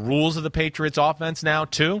understanding of the rules of the Patriots offense now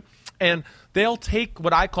too, and they'll take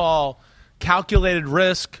what I call calculated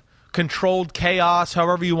risk, controlled chaos,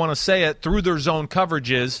 however you want to say it, through their zone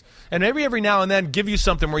coverages, and maybe every now and then give you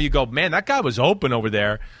something where you go, man, that guy was open over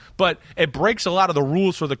there. But it breaks a lot of the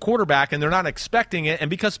rules for the quarterback, and they're not expecting it. And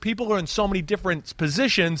because people are in so many different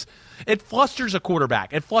positions, it flusters a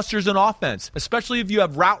quarterback. It flusters an offense, especially if you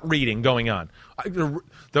have route reading going on.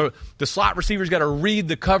 The slot receiver's got to read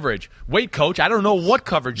the coverage. Wait, coach, I don't know what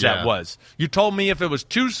coverage that was. You told me if it was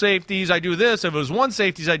 2 safeties, I do this. If it was 1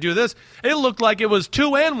 safeties, I do this. It looked like it was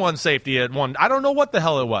 2 and 1 safety at one. I don't know what the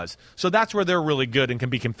hell it was. So that's where they're really good and can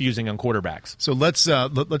be confusing on quarterbacks. So let's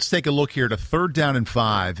take a look here to 3rd down and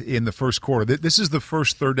 5 in the first quarter. This is the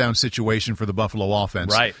first 3rd down situation for the Buffalo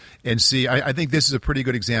offense. Right. And see, I think this is a pretty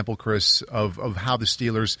good example, Chris, of how the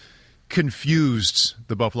Steelers confused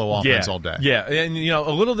the Buffalo offense all day. Yeah, and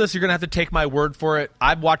a little of this, you're going to have to take my word for it.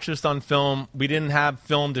 I've watched this on film. We didn't have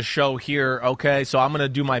film to show here, okay, so I'm going to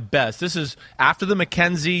do my best. This is after the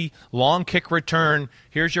McKenzie long kick return.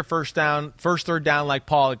 Here's your first third down, like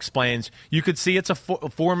Paul explains. You could see it's a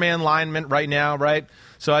four-man lineman right now, right?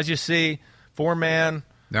 So as you see, four-man.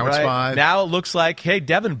 Now it's five. Now it looks like, hey,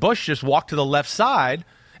 Devin Bush just walked to the left side,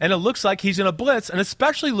 and it looks like he's in a blitz, and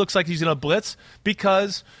especially looks like he's in a blitz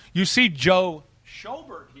because you see Joe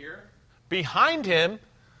Schobert here behind him,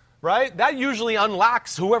 right? That usually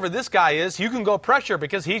unlocks whoever this guy is. You can go pressure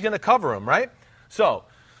because he's going to cover him, right? So,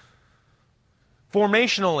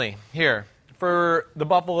 formationally here for the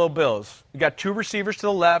Buffalo Bills, you got two receivers to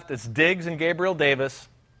the left. It's Diggs and Gabriel Davis.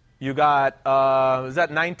 You got, is that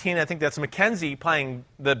 19? I think that's McKenzie playing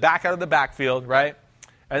the back out of the backfield, right?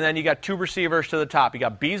 And then you got two receivers to the top. You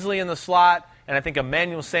got Beasley in the slot, and I think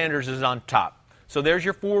Emmanuel Sanders is on top. So there's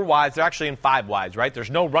your four wides. They're actually in five wides, right?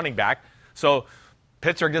 There's no running back. So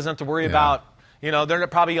Pittsburgh doesn't have to worry about, they're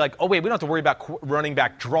probably like, oh, wait, we don't have to worry about running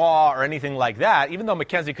back draw or anything like that, even though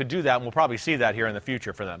McKenzie could do that, and we'll probably see that here in the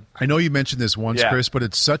future for them. I know you mentioned this once, Chris, but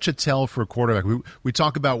it's such a tell for a quarterback. We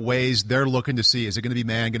talk about ways they're looking to see, is it going to be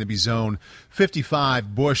man, going to be zone?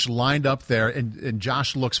 55, Bush lined up there, and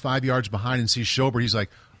Josh looks 5 yards behind and sees Schobert. He's like,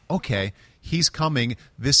 okay, he's coming.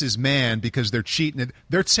 This is man because they're cheating.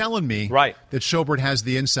 They're telling me that Schobert has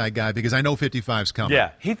the inside guy because I know 55's coming.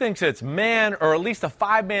 Yeah, he thinks it's man or at least a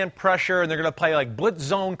five-man pressure, and they're going to play like blitz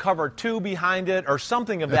zone cover 2 behind it or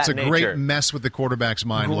something of that nature. That's a great mess with the quarterback's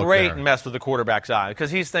mind. Great mess with the quarterback's eye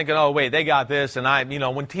because he's thinking, oh, wait, they got this, and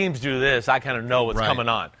when teams do this, I kind of know what's coming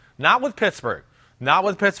on. Not with Pittsburgh. Not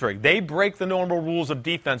with Pittsburgh. They break the normal rules of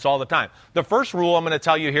defense all the time. The first rule I'm going to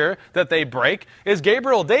tell you here that they break is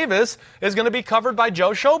Gabriel Davis is going to be covered by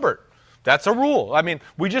Joe Schobert. That's a rule. I mean,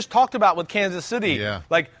 we just talked about with Kansas City. Yeah.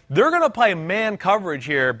 Like, they're going to play man coverage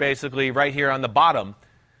here, basically, right here on the bottom,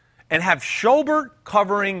 and have Schobert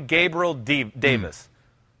covering Gabriel Davis.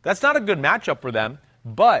 That's not a good matchup for them,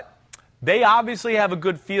 but they obviously have a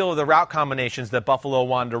good feel of the route combinations that Buffalo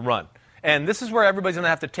wanted to run. And this is where everybody's going to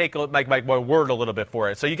have to take my word a little bit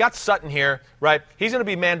for it. So you got Sutton here, right? He's going to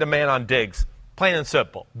be man-to-man on Diggs. Plain and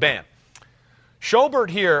simple. Bam.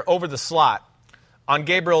 Schobert here over the slot on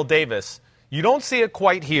Gabriel Davis. You don't see it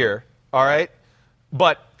quite here, all right?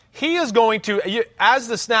 But he is going to, as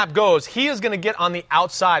the snap goes, he is going to get on the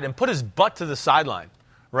outside and put his butt to the sideline,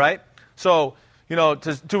 right? So,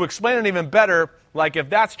 to explain it even better, like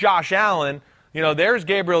if that's Josh Allen, there's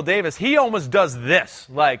Gabriel Davis. He almost does this,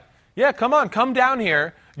 like, yeah, come down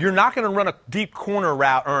here. You're not going to run a deep corner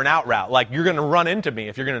route or an out route. Like, you're going to run into me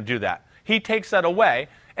if you're going to do that. He takes that away,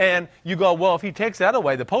 and you go, well, if he takes that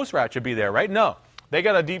away, the post route should be there, right? No. They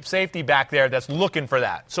got a deep safety back there that's looking for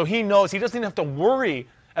that. So he knows he doesn't even have to worry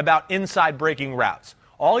about inside breaking routes.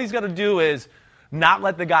 All he's got to do is not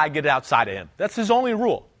let the guy get outside of him. That's his only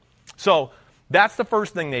rule. So that's the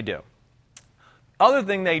first thing they do. Other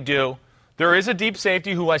thing they do, there is a deep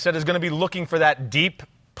safety who I said is going to be looking for that deep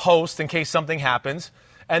post in case something happens.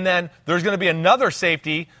 And then there's going to be another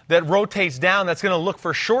safety that rotates down that's going to look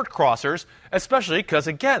for short crossers, especially because,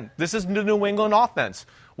 again, this is the New England offense.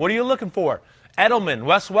 What are you looking for? Edelman,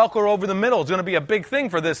 Wes Welker over the middle is going to be a big thing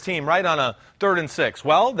for this team, right, on a 3rd and 6.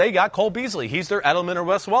 Well, they got Cole Beasley. He's their Edelman or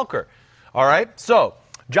Wes Welker. All right, so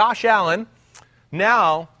Josh Allen,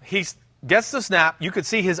 now he gets the snap. You could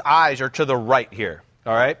see his eyes are to the right here,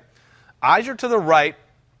 all right? Eyes are to the right,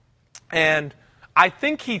 and I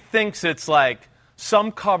think he thinks it's like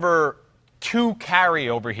some cover 2 carry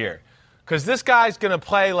over here. Because this guy's going to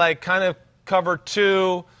play like kind of cover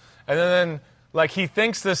 2, and then like he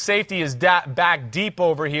thinks the safety is back deep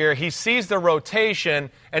over here. He sees the rotation,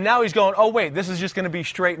 and now he's going, oh, wait, this is just going to be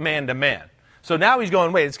straight man-to-man. So now he's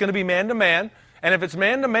going, wait, it's going to be man-to-man, and if it's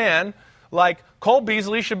man-to-man, like Cole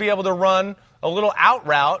Beasley should be able to run a little out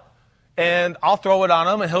route, and I'll throw it on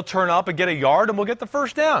him, and he'll turn up and get a yard, and we'll get the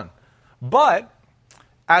first down. But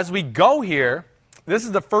as we go here, this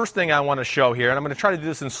is the first thing I want to show here, and I'm going to try to do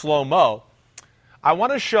this in slow-mo. I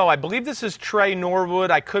want to show, I believe this is Trey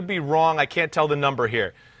Norwood. I could be wrong. I can't tell the number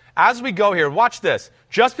here. As we go here, watch this.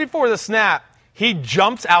 Just before the snap, he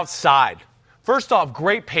jumps outside. First off,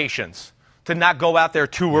 great patience to not go out there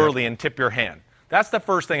too early and tip your hand. That's the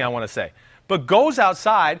first thing I want to say. But goes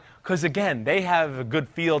outside because, again, they have a good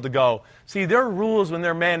feel to go, see, there are rules when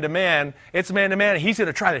they're man-to-man. It's man-to-man. He's going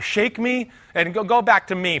to try to shake me. And go back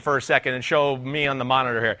to me for a second and show me on the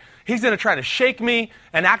monitor here. He's going to try to shake me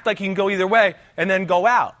and act like he can go either way and then go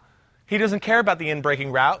out. He doesn't care about the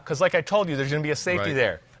in-breaking route because, like I told you, there's going to be a safety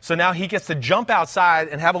there. So now he gets to jump outside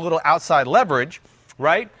and have a little outside leverage,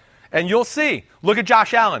 right? And you'll see. Look at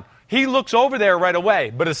Josh Allen. he looks over there right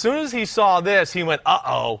away. But as soon as he saw this, he went,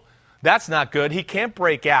 uh-oh, that's not good. He can't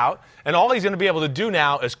break out. And all he's going to be able to do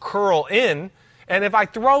now is curl in. And if I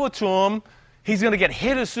throw it to him, he's going to get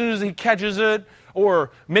hit as soon as he catches it.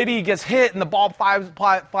 Or maybe he gets hit and the ball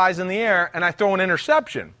flies in the air and I throw an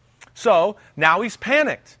interception. So now he's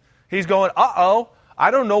panicked. He's going, uh-oh,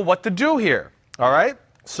 I don't know what to do here. All right?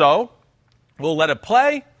 So we'll let it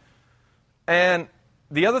play. And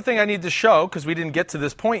the other thing I need to show, because we didn't get to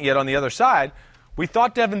this point yet on the other side, we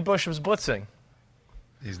thought Devin Bush was blitzing.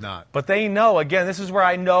 He's not. But they know, again, this is where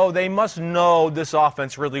I know they must know this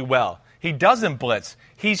offense really well. He doesn't blitz.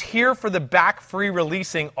 He's here for the back free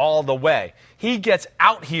releasing all the way. He gets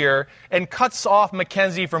out here and cuts off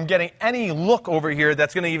McKenzie from getting any look over here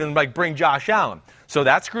that's going to even bring Josh Allen. So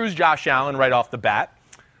that screws Josh Allen right off the bat.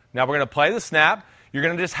 Now we're going to play the snap. You're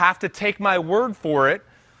going to just have to take my word for it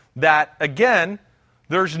that, again,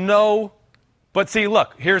 there's no – but see,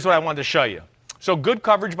 look, here's what I wanted to show you. So good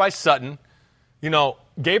coverage by Sutton.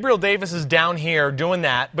 Gabriel Davis is down here doing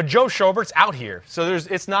that, but Joe Schobert's out here. So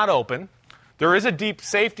it's not open. There is a deep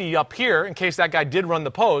safety up here in case that guy did run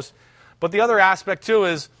the post. But the other aspect, too,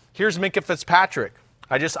 is here's Minkah Fitzpatrick.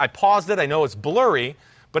 I paused it. I know it's blurry.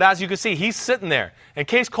 But as you can see, he's sitting there. In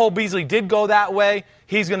case Cole Beasley did go that way,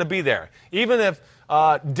 he's going to be there. Even if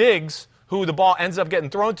Diggs, who the ball ends up getting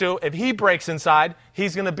thrown to, if he breaks inside,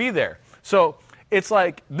 he's going to be there. So it's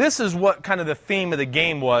like this is what kind of the theme of the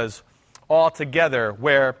game was altogether,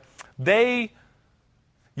 where they,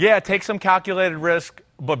 take some calculated risk,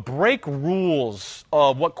 but break rules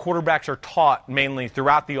of what quarterbacks are taught mainly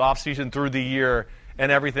throughout the offseason, through the year,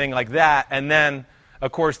 and everything like that. And then,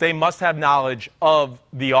 of course, they must have knowledge of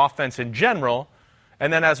the offense in general.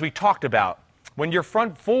 And then, as we talked about, when your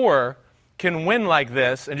front four can win like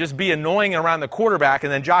this and just be annoying around the quarterback,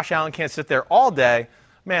 and then Josh Allen can't sit there all day,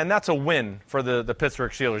 man, that's a win for the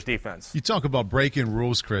Pittsburgh Steelers defense. You talk about breaking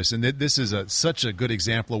rules, Chris, and this is such a good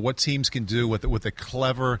example of what teams can do with a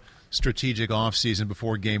clever strategic offseason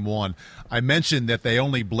before Game 1. I mentioned that they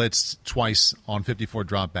only blitzed twice on 54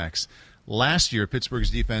 dropbacks. Last year,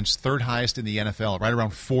 Pittsburgh's defense, third highest in the NFL, right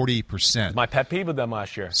around 40%. My pet peeve with them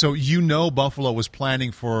last year. So Buffalo was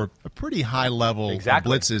planning for a pretty high level of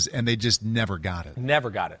blitzes, and they just never got it.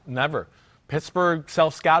 Never. Pittsburgh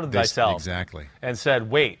self-scouted themselves. Exactly. And said,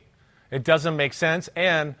 wait, it doesn't make sense.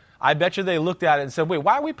 And I bet you they looked at it and said, wait,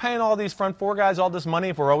 why are we paying all these front four guys all this money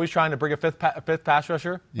if we're always trying to bring a fifth pass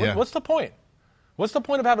rusher? Yeah. What's the point? What's the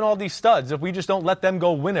point of having all these studs if we just don't let them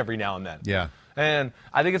go win every now and then? Yeah. And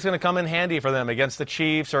I think it's going to come in handy for them against the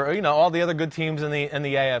Chiefs or all the other good teams in the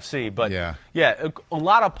AFC. But a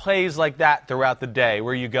lot of plays like that throughout the day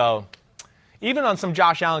where you go, even on some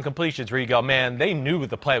Josh Allen completions where you go, man, they knew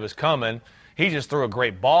the play was coming. He just threw a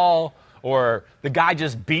great ball, or the guy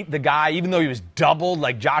just beat the guy even though he was doubled.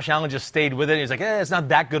 Like Josh Allen just stayed with it. He's like, it's not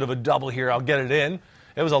that good of a double here. I'll get it in.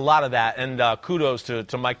 It was a lot of that. And kudos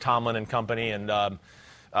to Mike Tomlin and company and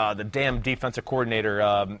the damn defensive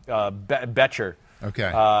coordinator, Betcher,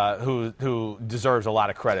 who deserves a lot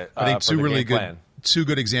of credit. I think two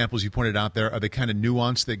good examples you pointed out there are the kind of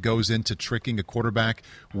nuance that goes into tricking a quarterback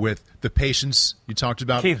with the patience you talked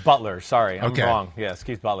about. Keith Butler, sorry, I'm wrong. Yes,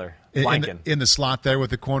 Keith Butler. In the slot there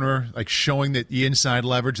with the corner, like showing that the inside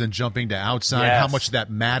leverage and jumping to outside, how much that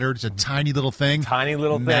mattered. It's a tiny little thing.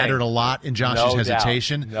 Mattered a lot in Josh's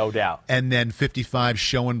hesitation. No doubt. And then 55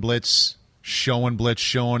 showing blitz, showing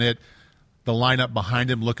it. The lineup behind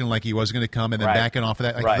him looking like he was going to come, and then backing off of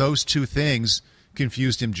that. Like those two things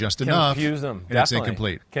confused him just enough. Confused him, and it's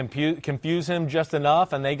incomplete. Confuse him just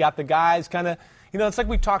enough, and they got the guys kind of, it's like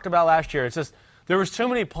we talked about last year. It's just there was too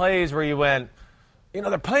many plays where you went,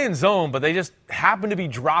 they're playing zone, but they just happen to be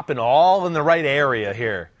dropping all in the right area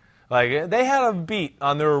here. Like, they had a beat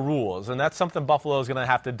on their rules, and that's something Buffalo is going to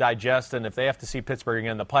have to digest, and if they have to see Pittsburgh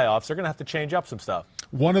again in the playoffs, they're going to have to change up some stuff.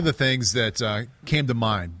 One of the things that came to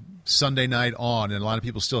mind Sunday night on, and a lot of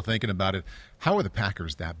people still thinking about it, how are the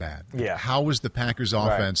Packers that bad? Yeah. How was the Packers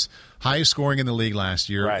offense highest scoring in the league last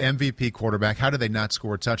year, MVP quarterback? How did they not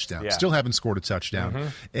score a touchdown? Yeah. Still haven't scored a touchdown. Mm-hmm.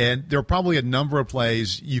 And there are probably a number of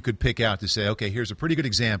plays you could pick out to say, okay, here's a pretty good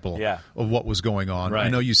example of what was going on. Right. I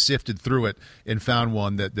know you sifted through it and found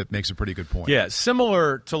one that makes a pretty good point. Yeah,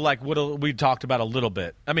 similar to like what we talked about a little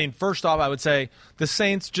bit. I mean, first off, I would say the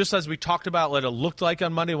Saints, just as we talked about what it looked like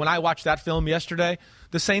on Monday, when I watched that film yesterday,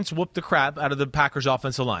 the Saints whooped the crap out of the Packers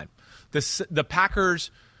offensive line. The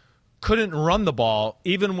Packers couldn't run the ball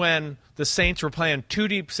even when the Saints were playing two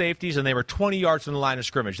deep safeties and they were 20 yards from the line of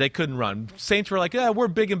scrimmage. They couldn't run. Saints were like, we're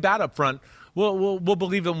big and bad up front. We'll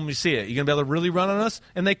believe it when we see it. You going to be able to really run on us?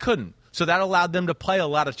 And they couldn't. So that allowed them to play a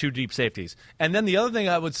lot of two deep safeties. And then the other thing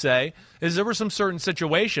I would say is there were some certain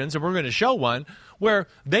situations, and we're going to show one, where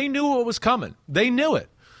they knew what was coming. They knew it.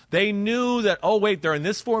 They knew that, oh, wait, they're in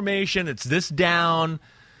this formation, it's this down,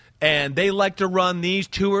 and they like to run these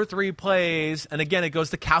 2 or 3 plays. And, again, it goes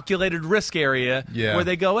to calculated risk area where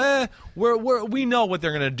they go, we know what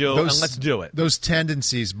they're going to do, and let's do it. Those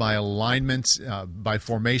tendencies by alignment, by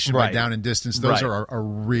formation, by down and distance, those are a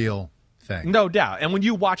real thing. No doubt. And when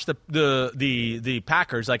you watch the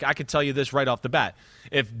Packers, like I could tell you this right off the bat.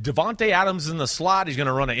 If Davante Adams is in the slot, he's going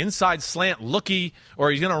to run an inside slant looky,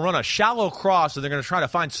 or he's going to run a shallow cross, and they're going to try to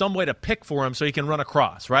find some way to pick for him so he can run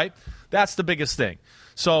across, right? That's the biggest thing.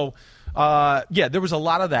 So, there was a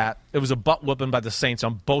lot of that. It was a butt whooping by the Saints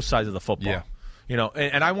on both sides of the football. Yeah. You know,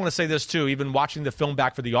 and I want to say this too, even watching the film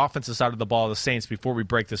back for the offensive side of the ball of the Saints before we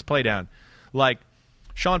break this play down. Like,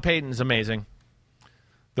 Sean Payton's amazing.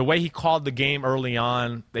 The way he called the game early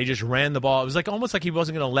on, they just ran the ball. It was like almost like he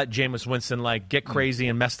wasn't going to let Jameis Winston get crazy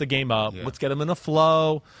and mess the game up. Yeah. Let's get him in a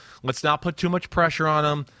flow. Let's not put too much pressure on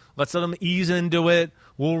him. Let's let him ease into it.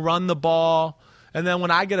 We'll run the ball. And then when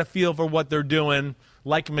I get a feel for what they're doing,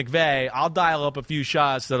 like McVay, I'll dial up a few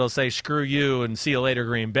shots that'll say, screw you and see you later,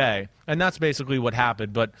 Green Bay. And that's basically what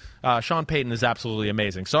happened. But Sean Payton is absolutely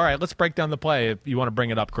amazing. So, all right, let's break down the play if you want to bring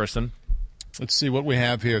it up, Kristen. Let's see what we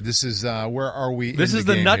have here. This is where are we? This is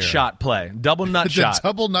the nut shot play, double nut shot.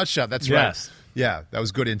 Double nut shot. That's right. Yeah, that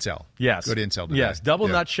was good intel. Yes, good intel today. Yes, double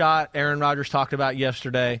nut shot. Aaron Rodgers talked about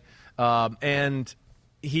yesterday, and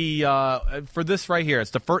he for this right here,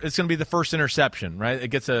 it's going to be the first interception. Right, it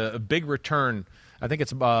gets a big return. I think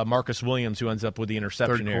it's Marcus Williams who ends up with the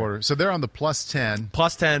interception third quarter. Here. So they're on the +10.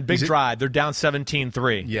 +10, big drive. They're down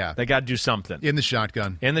 17-3. Yeah, they got to do something in the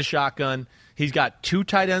shotgun. He's got 2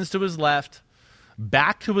 tight ends to his left,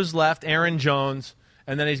 back to his left, Aaron Jones,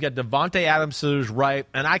 and then he's got Davante Adams to his right,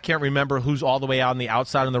 and I can't remember who's all the way out on the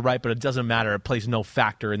outside on the right, but it doesn't matter. It plays no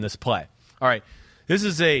factor in this play. All right, this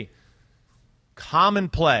is a common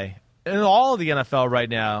play in all of the NFL right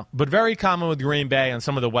now, but very common with Green Bay and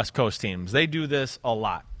some of the West Coast teams. They do this a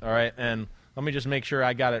lot, all right? And let me just make sure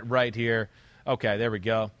I got it right here. Okay, there we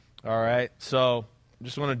go. All right, so I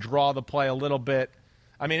just want to draw the play a little bit.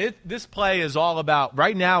 I mean, this play is all about,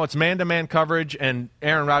 right now it's man-to-man coverage, and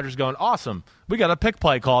Aaron Rodgers going, awesome. We got a pick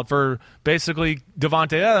play called for basically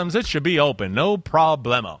Davante Adams. It should be open. No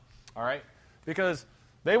problemo. All right? Because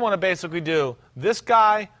they want to basically do this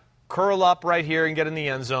guy curl up right here and get in the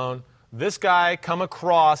end zone, this guy come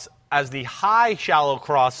across as the high shallow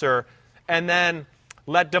crosser, and then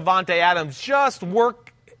let Davante Adams just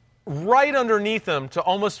work right underneath him to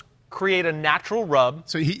almost create a natural rub.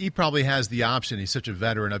 So he probably has the option, he's such a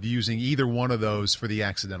veteran, of using either one of those for the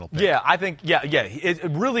accidental pick. Yeah, I think, It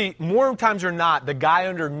really, more times than not, the guy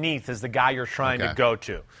underneath is the guy you're trying to go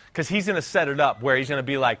to. Because he's going to set it up where he's going to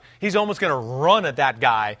be like, he's almost going to run at that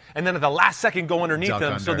guy, and then at the last second go underneath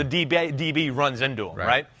him so the DB runs into him,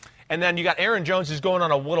 right? And then you got Aaron Jones who's going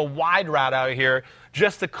on a little wide route out here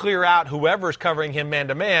just to clear out whoever's covering him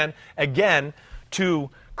man-to-man, again, to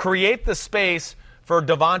create the space for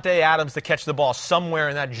Davante Adams to catch the ball somewhere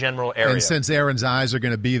in that general area. And since Aaron's eyes are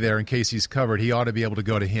going to be there in case he's covered, he ought to be able to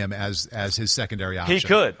go to him as his secondary option. He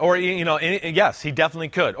could. Or, yes, he definitely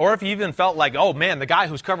could. Or if he even felt like, oh, man, the guy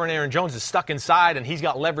who's covering Aaron Jones is stuck inside and he's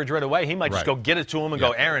got leverage right away, he might just go get it to him and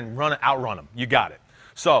go, Aaron, outrun him. You got it.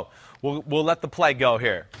 So we'll let the play go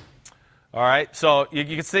here. All right, so you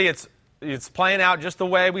can see it's playing out just the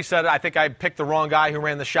way we said it. I think I picked the wrong guy who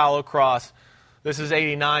ran the shallow cross. This is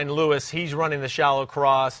 89, Lewis. He's running the shallow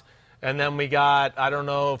cross. And then we got,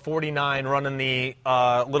 49 running the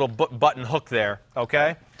little button hook there,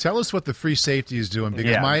 okay? Tell us what the free safety is doing,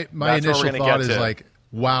 because my initial thought is like,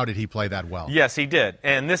 wow, did he play that well? Yes, he did.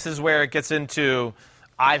 And this is where it gets into,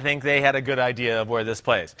 I think they had a good idea of where this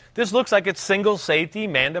plays. This looks like it's single safety,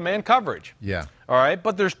 man-to-man coverage. Yeah. All right,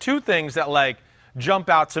 but there's 2 things that, jump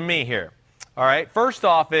out to me here. All right, first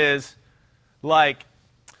off is,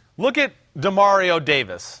 look at Demario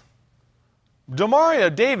Davis.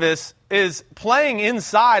 Demario Davis is playing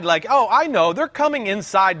inside I know, they're coming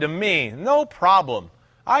inside to me. No problem.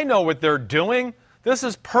 I know what they're doing. This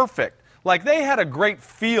is perfect. They had a great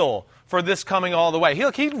feel for this coming all the way.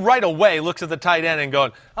 He right away looks at the tight end and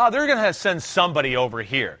going, they're going to send somebody over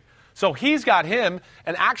here. So he's got him,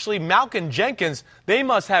 and actually Malcolm Jenkins, they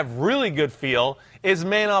must have really good feel, is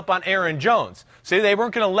man up on Aaron Jones. See, they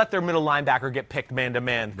weren't going to let their middle linebacker get picked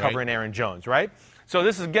man-to-man covering Aaron Jones, right? So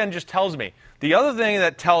this, again, just tells me. The other thing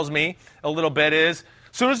that tells me a little bit is,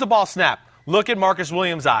 as soon as the ball snapped, look at Marcus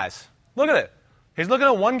Williams' eyes. Look at it. He's looking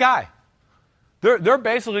at one guy. They're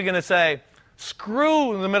basically going to say,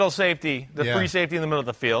 screw the middle safety, the free safety in the middle of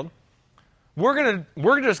the field.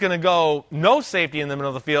 we're just going to go no safety in the middle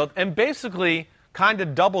of the field and basically kind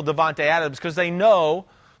of double Davante Adams because they know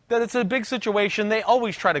that it's a big situation. They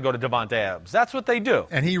always try to go to Davante Adams. That's what they do.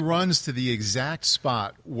 And he runs to the exact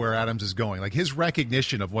spot where Adams is going. Like, his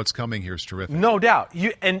recognition of what's coming here is terrific. No doubt.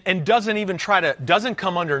 And doesn't even doesn't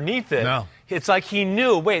come underneath it. No. It's like he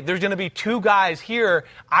knew, wait, there's going to be two guys here.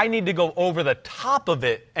 I need to go over the top of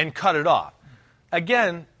it and cut it off.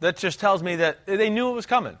 Again, that just tells me that they knew it was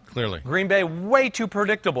coming. Clearly. Green Bay, way too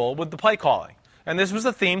predictable with the play calling. And this was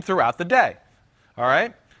the theme throughout the day. All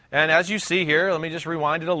right? And as you see here, let me just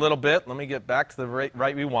rewind it a little bit. Let me get back to the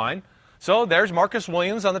right rewind. So there's Marcus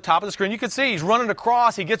Williams on the top of the screen. You can see he's running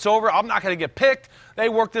across. He gets over. I'm not going to get picked. They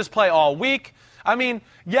worked this play all week. I mean,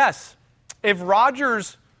 yes, if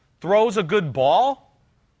Rodgers throws a good ball,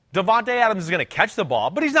 Davante Adams is going to catch the ball,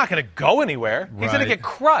 but he's not going to go anywhere. He's going to get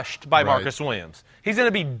crushed by Marcus Williams. He's going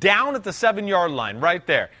to be down at the 7-yard line right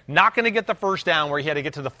there. Not going to get the first down where he had to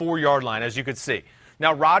get to the 4-yard line, as you could see.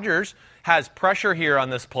 Now, Rodgers has pressure here on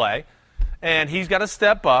this play, and he's got to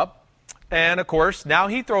step up. And, of course, now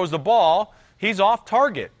he throws the ball. He's off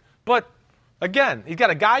target. But, again, he's got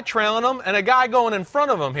a guy trailing him and a guy going in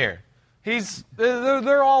front of him here.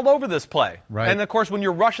 They're all over this play. Right. And, of course, when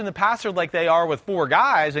you're rushing the passer like they are with 4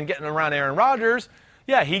 guys and getting around Aaron Rodgers,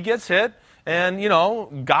 yeah, he gets hit. And,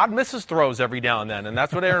 God misses throws every now and then. And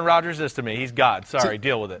that's what Aaron Rodgers is to me. He's God. Sorry,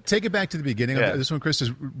 deal with it. Take it back to the beginning of this one, Chris.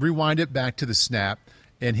 Just rewind it back to the snap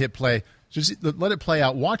and hit play. Just let it play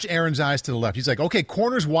out. Watch Aaron's eyes to the left. He's like, okay,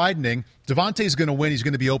 corner's widening. Davante's going to win. He's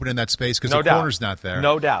going to be open in that space because the corner's not there.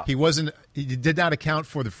 No doubt. He did not account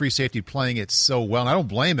for the free safety playing it so well. And I don't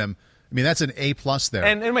blame him. I mean, that's an A+ there.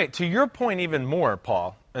 And wait, to your point even more,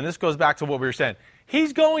 Paul, and this goes back to what we were saying.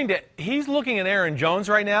 He's looking at Aaron Jones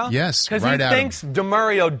right now. Yes, because he thinks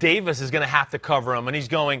Demario Davis is going to have to cover him, and he's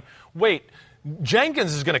going, wait,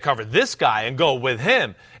 Jenkins is going to cover this guy and go with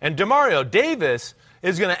him, and Demario Davis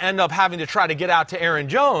is going to end up having to try to get out to Aaron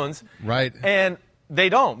Jones. Right. And they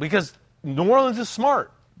don't because New Orleans is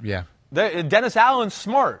smart. Yeah. Dennis Allen's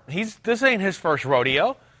smart. This ain't his first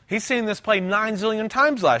rodeo. He's seen this play 9 zillion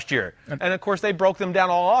times last year. And, of course, they broke them down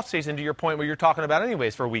all offseason to your point where you're talking about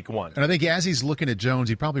anyways for week 1. And I think as he's looking at Jones,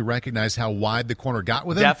 he probably recognized how wide the corner got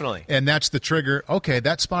with him. Definitely. And that's the trigger. Okay,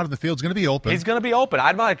 that spot of the field is going to be open. He's going to be open.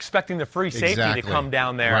 I'm not expecting the free safety to come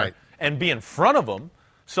down there and be in front of him.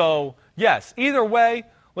 So, yes, either way,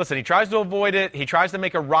 listen, he tries to avoid it. He tries to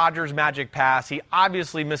make a Rodgers magic pass. He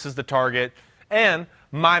obviously misses the target. And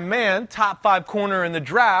my man, top 5 corner in the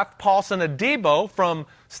draft, Paulson Adebo from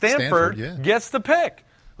Stanford gets the pick.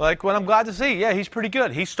 Like, what I'm glad to see. Yeah, he's pretty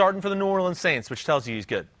good. He's starting for the New Orleans Saints, which tells you he's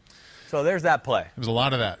good. So there's that play. There's a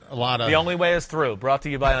lot of that. The only way is through. Brought to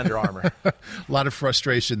you by Under Armour. A lot of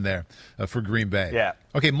frustration there for Green Bay. Yeah.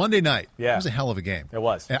 Okay, Monday night. Yeah. It was a hell of a game. It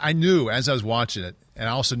was. And I knew as I was watching it, and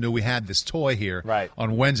I also knew we had this toy here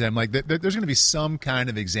on Wednesday. I'm like, there's going to be some kind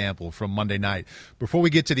of example from Monday night. Before we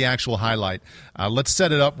get to the actual highlight, let's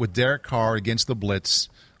set it up with Derek Carr against the Blitz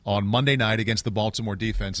on Monday night against the Baltimore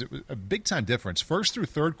defense. It was a big-time difference. First through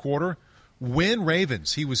third quarter, win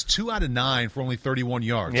Ravens. He was 2 out of 9 for only 31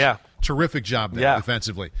 yards. Yeah. Terrific job there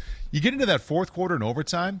defensively. You get into that fourth quarter in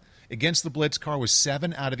overtime, against the Blitz, Carr was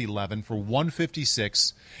 7 out of 11 for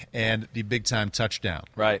 156 and the big-time touchdown.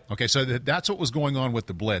 Right. Okay, so that's what was going on with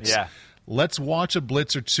the Blitz. Yeah. Let's watch a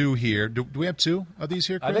Blitz or 2 here. Do we have 2 of these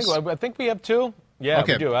here, Chris? I think we have 2. Yeah,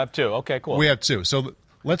 we do. I have 2. Okay, cool. We have 2. So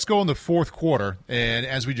let's go in the fourth quarter. And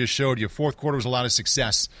as we just showed you, fourth quarter was a lot of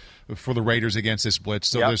success for the Raiders against this Blitz.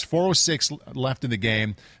 So there's 4:06 left in the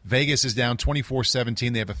game. Vegas is down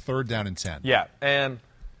 24-17. They have a 3rd down and 10. Yeah, and,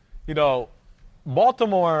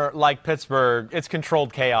 Baltimore, like Pittsburgh, it's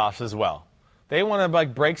controlled chaos as well. They want to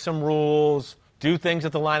break some rules, do things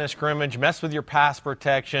at the line of scrimmage, mess with your pass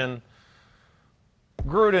protection.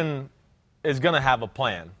 Gruden is going to have a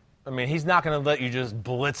plan. I mean, he's not going to let you just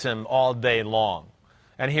blitz him all day long.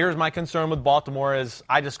 And here's my concern with Baltimore, as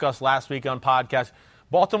I discussed last week on podcast.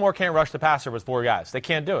 Baltimore can't rush the passer with 4 guys. They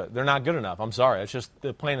can't do it. They're not good enough. I'm sorry. It's just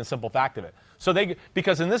the plain and simple fact of it. So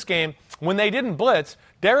because in this game, when they didn't blitz,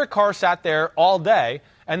 Derek Carr sat there all day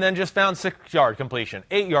and then just found 6-yard completion,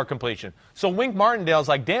 8-yard completion. So Wink Martindale's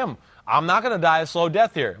like, damn, I'm not going to die a slow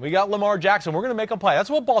death here. We got Lamar Jackson. We're going to make a play. That's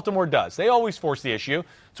what Baltimore does. They always force the issue.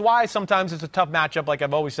 It's why sometimes it's a tough matchup, like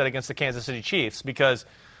I've always said, against the Kansas City Chiefs, because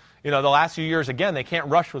the last few years, again, they can't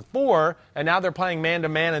rush with 4, and now they're playing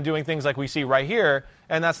man-to-man and doing things like we see right here,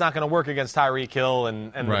 and that's not going to work against Tyreek Hill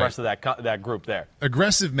and the rest of that group there.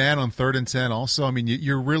 Aggressive man on 3rd and 10 also. I mean,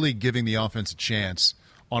 you're really giving the offense a chance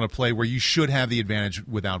on a play where you should have the advantage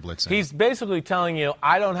without blitzing. He's basically telling you,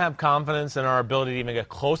 I don't have confidence in our ability to even get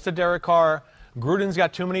close to Derek Carr, Gruden's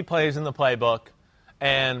got too many plays in the playbook,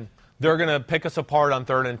 and they're going to pick us apart on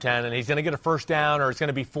 3rd and 10, and he's going to get a first down, or it's going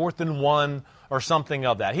to be 4th and 1 or something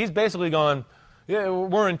of that. He's basically going, yeah,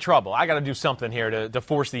 we're in trouble. I got to do something here to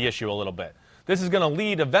force the issue a little bit. This is going to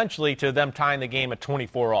lead eventually to them tying the game at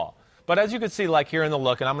 24-all. But as you can see, like here in the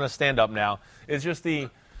look, and I'm going to stand up now, it's just you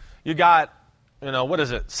got, what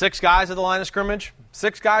is it, 6 guys at the line of scrimmage?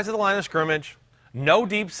 6 guys at the line of scrimmage, no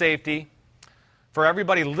deep safety. For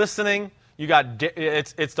everybody listening, you got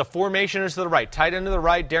it's the formation is to the right, tight end to the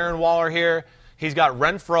right, Darren Waller here. He's got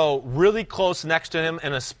Renfrow really close next to him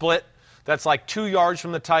in a split that's like 2 yards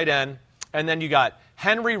from the tight end. And then you got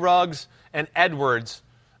Henry Ruggs and Edwards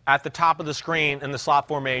at the top of the screen in the slot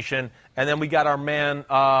formation. And then we got our man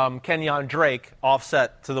Kenyon Drake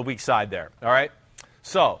offset to the weak side there. All right?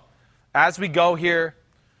 So as we go here,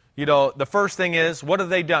 the first thing is, what have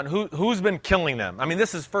they done? Who's been killing them? I mean,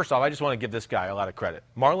 this is, first off, I just want to give this guy a lot of credit.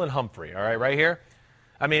 Marlon Humphrey, all right here?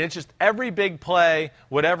 I mean, it's just every big play,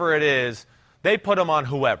 whatever it is, they put him on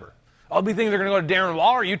whoever. Oh, we think they're going to go to Darren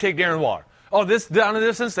Waller, you take Darren Waller. Oh, this down the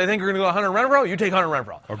distance, they think we're going to go Hunter Renfrow, you take Hunter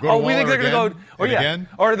Renfrow. Or go to we think they're going to go, again.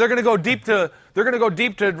 Or they're going to go deep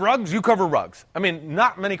to Ruggs, you cover Ruggs. I mean,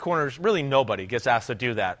 not many corners, really nobody gets asked to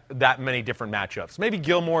do that many different matchups. Maybe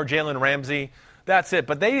Gilmore, Jalen Ramsey. That's it.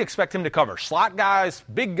 But they expect him to cover slot guys,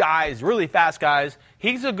 big guys, really fast guys.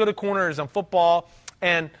 He's as good a corner as in football.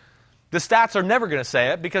 And the stats are never going to say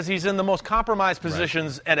it because he's in the most compromised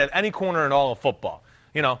positions at any corner in all of football.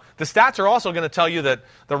 The stats are also going to tell you that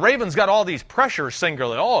the Ravens got all these pressures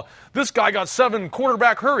singularly. Oh, this guy got 7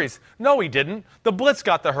 quarterback hurries. No, he didn't. The blitz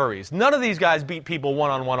got the hurries. None of these guys beat people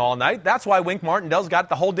one-on-one all night. That's why Wink Martindale's got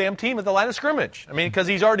the whole damn team at the line of scrimmage. I mean, because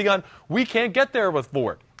he's already gone, we can't get there with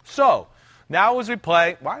 4. So now as we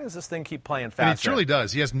play, why does this thing keep playing fast? And he truly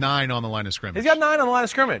does. He has 9 on the line of scrimmage. He's got 9 on the line of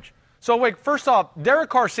scrimmage. So, wait, first off, Derek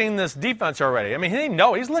Carr's seen this defense already. I mean, he didn't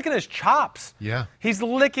know. He's licking his chops. Yeah. He's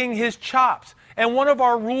licking his chops. And one of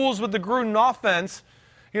our rules with the Gruden offense,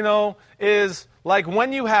 is like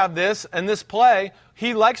when you have this and this play,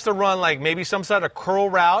 he likes to run like maybe some sort of curl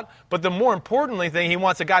route. But the more importantly thing, he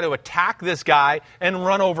wants a guy to attack this guy and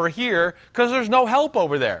run over here because there's no help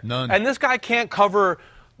over there. None. And this guy can't cover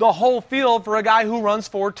the whole field for a guy who runs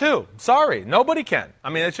 4.2. Sorry, nobody can. I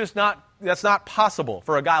mean, that's not possible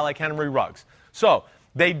for a guy like Henry Ruggs. So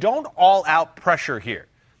they don't all-out pressure here.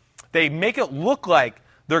 They make it look like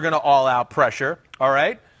they're going to all-out pressure, all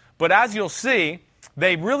right? But as you'll see,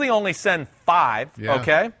 they really only send 5,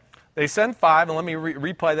 okay? They send 5, and let me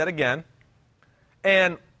replay that again.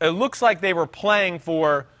 And it looks like they were playing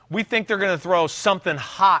for, we think they're going to throw something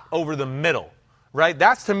hot over the middle, right?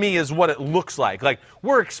 That's, to me, is what it looks like. Like,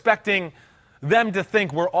 we're expecting them to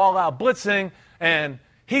think we're all-out blitzing, and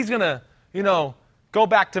he's going to, go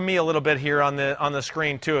back to me a little bit here on the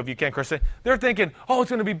screen, too, if you can, Chris. They're thinking, oh, it's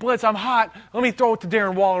going to be blitz. I'm hot. Let me throw it to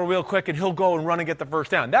Darren Waller real quick, and he'll go and run and get the first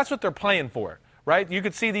down. That's what they're playing for, right? You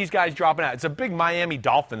could see these guys dropping out. It's a big Miami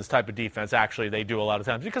Dolphins type of defense, actually, they do a lot of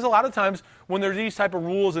times. Because a lot of times when there's these type of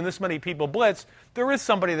rules and this many people blitz, there is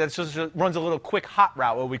somebody that just runs a little quick hot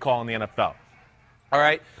route, what we call in the NFL. All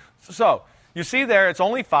right? So you see there, it's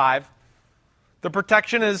only 5. The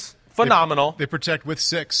protection is phenomenal. They protect with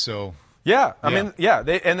 6, so... Yeah, I mean,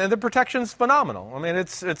 and then the protection's phenomenal. I mean,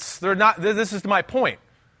 they're not. This is my point.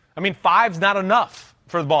 I mean, 5's not enough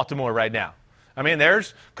for Baltimore right now. I mean,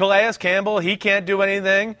 there's Calais Campbell. He can't do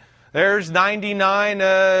anything. There's 99.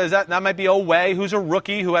 That might be Oweh, who's a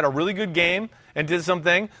rookie who had a really good game and did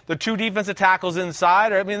something. The 2 defensive tackles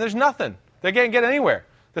inside. I mean, there's nothing. They can't get anywhere.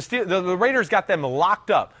 The Raiders got them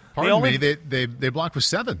locked up. Pardon me. They blocked with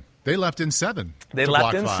 7. They left in 7. They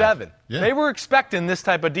left in 7. Yeah. They were expecting this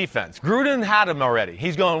type of defense. Gruden had them already.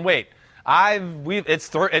 He's going, wait, it's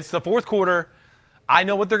the fourth quarter. I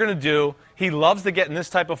know what they're going to do. He loves to get in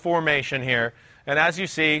this type of formation here. And as you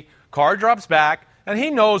see, Carr drops back, and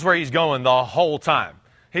he knows where he's going the whole time.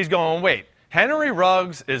 He's going, wait, Henry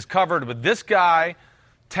Ruggs is covered with this guy,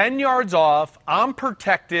 10 yards off. I'm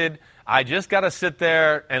protected. I just got to sit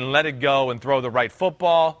there and let it go and throw the right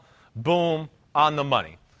football. Boom, on the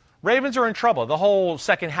money. Ravens are in trouble the whole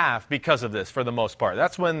second half because of this for the most part.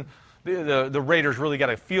 That's when the Raiders really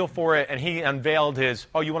got a feel for it, and he unveiled his,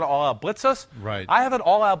 oh, you want to all-out blitz us? Right. I have an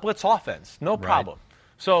all-out blitz offense. No problem. Right.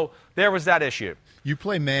 So there was that issue. You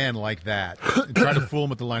play man like that and try to fool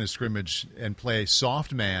him at the line of scrimmage and play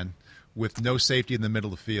soft man with no safety in the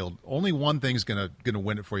middle of the field. Only one thing's going to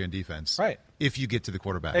win it for you in defense. Right. If you get to the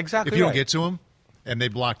quarterback. Exactly. If you don't get to him, and they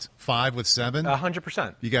blocked 5 with 7,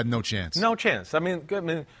 100%. You got no chance. No chance. I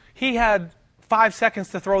mean, he had 5 seconds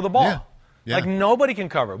to throw the ball. Yeah. Yeah. Like, nobody can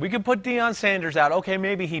cover. We could put Deion Sanders out. Okay,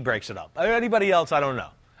 maybe he breaks it up. Anybody else, I don't know.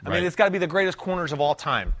 I mean, it's got to be the greatest corners of all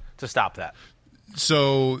time to stop that.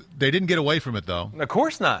 So they didn't get away from it, though. Of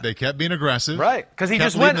course not. They kept being aggressive. Right, because he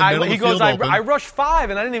just went. He goes, I rushed 5,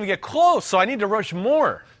 and I didn't even get close, so I need to rush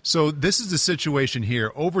more. So this is the situation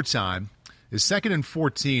here. Overtime is 2nd and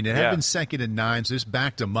 14. It had been 2nd and 9, so just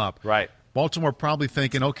backed them up. Right. Baltimore probably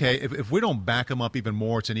thinking, okay, if we don't back them up even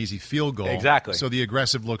more, it's an easy field goal. Exactly. So the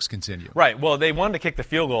aggressive looks continue. Right. Well, they wanted to kick the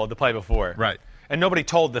field goal the play before. Right. And nobody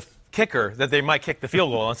told the kicker that they might kick the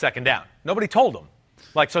field goal on 2nd down. Nobody told him.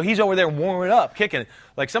 So he's over there warming up, kicking.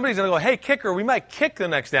 Somebody's going to go, hey, kicker, we might kick the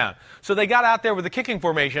next down. So they got out there with the kicking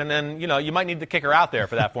formation, and, you might need the kicker out there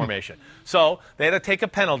for that formation. So they had to take a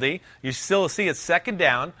penalty. You still see it's 2nd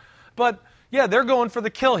down. But, yeah, they're going for the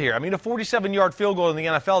kill here. I mean, a 47-yard field goal in the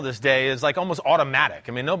NFL this day is, almost automatic.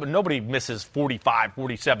 I mean, nobody misses 45,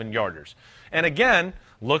 47-yarders. And, again,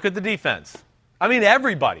 look at the defense. I mean,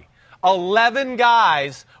 everybody. 11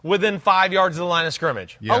 guys within 5 yards of the line of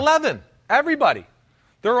scrimmage. Yeah. 11. Everybody.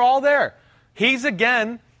 They're all there. He's,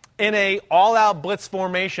 again, in a all-out blitz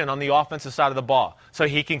formation on the offensive side of the ball. So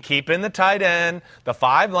he can keep in the tight end, the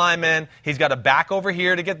 5 linemen. He's got a back over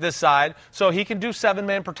here to get this side. So he can do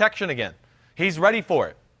 7-man protection again. He's ready for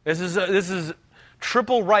it. This is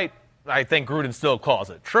triple right, I think Gruden still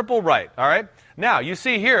calls it. Triple right, all right? Now, you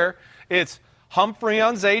see here, it's Humphrey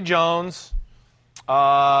on Zay Jones.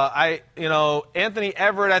 Anthony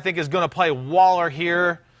Everett, I think, is going to play Waller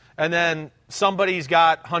here. And then somebody's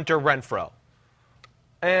got Hunter Renfrow.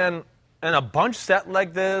 And a bunch set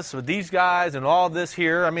like this with these guys and all this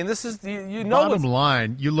here. I mean, this is, Bottom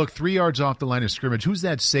line, you look 3 yards off the line of scrimmage. Who's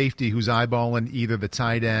that safety who's eyeballing either the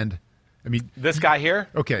tight end? I mean, this guy here?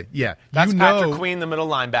 Okay, yeah. That's Patrick Queen, the middle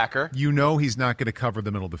linebacker. You know he's not going to cover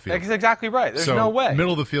the middle of the field. That's exactly right. There's no way.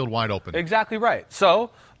 Middle of the field wide open. Exactly right.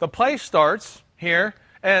 So the play starts here,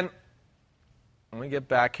 and let me get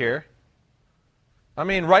back here. I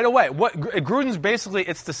mean, right away. Gruden's basically,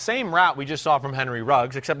 it's the same route we just saw from Henry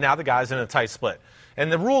Ruggs, except now the guy's in a tight split. And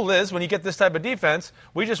the rule is, when you get this type of defense,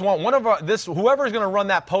 we just want whoever's going to run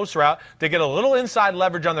that post route to get a little inside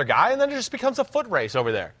leverage on their guy, and then it just becomes a foot race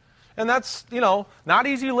over there. And that's, not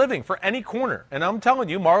easy living for any corner. And I'm telling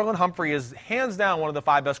you, Marlon Humphrey is hands down one of the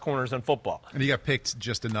 5 best corners in football. And he got picked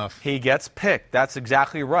just enough. He gets picked. That's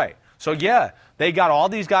exactly right. So, yeah, they got all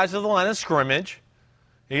these guys to the line of scrimmage.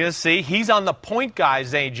 You're going to see he's on the point guy,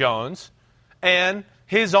 Zay Jones, and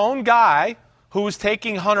his own guy who's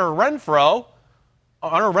taking Hunter Renfrow.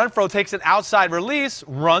 Hunter Renfrow takes an outside release,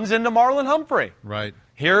 runs into Marlon Humphrey. Right.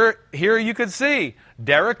 Here you could see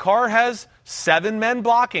Derek Carr has 7 men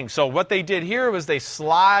blocking. So what they did here was they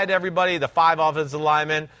slide everybody, the 5 offensive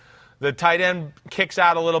linemen. The tight end kicks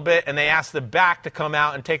out a little bit, and they ask the back to come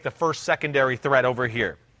out and take the first secondary threat over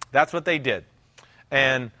here. That's what they did.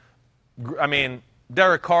 And, I mean,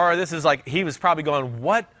 Derek Carr, this is he was probably going,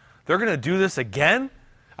 what? They're going to do this again?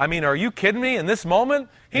 I mean, are you kidding me? In this moment,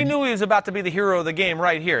 he knew he was about to be the hero of the game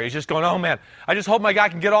right here. He's just going, oh, man, I just hope my guy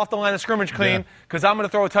can get off the line of scrimmage clean because I'm going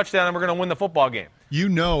to throw a touchdown and we're going to win the football game.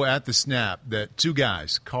 At the snap that 2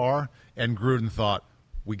 guys, Carr and Gruden, thought,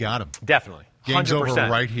 we got him. Definitely. 100%. Game's over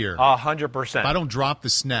right here. 100%. If I don't drop the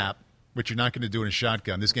snap, which you're not going to do in a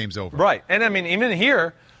shotgun, this game's over. Right. And, I mean, even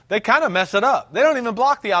here, they kind of mess it up. They don't even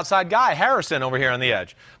block the outside guy, Harrison, over here on the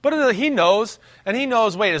edge. But he knows,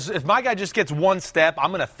 wait, if my guy just gets 1 step,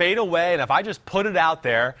 I'm going to fade away, and if I just put it out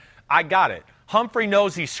there, I got it. Humphrey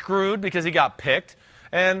knows he's screwed because he got picked.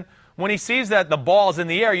 And when he sees that the ball's in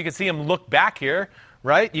the air, you can see him look back here,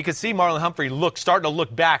 right? You can see Marlon Humphrey starting to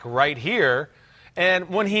look back right here. And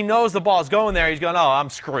when he knows the ball's going there, he's going, oh, I'm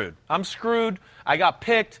screwed. I got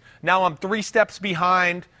picked. Now I'm 3 steps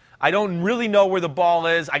behind. I don't really know where the ball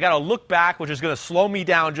is. I got to look back, which is going to slow me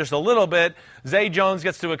down just a little bit. Zay Jones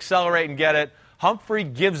gets to accelerate and get it. Humphrey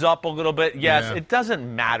gives up a little bit. Yes, It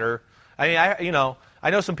doesn't matter. I mean, I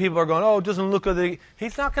know some people are going, oh, it doesn't look good.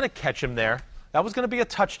 He's not going to catch him there. That was going to be a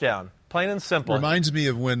touchdown. Plain and simple. Reminds me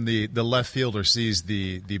of when the left fielder sees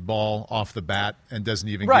the ball off the bat and doesn't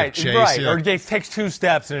even give chase. Right, or he takes 2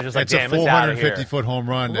 steps and it's just damn, it's out of here. It's a 450-foot home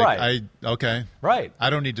run. Right. Okay. Right. I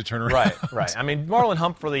don't need to turn around. Right. I mean, Marlon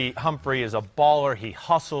Humphrey is a baller. He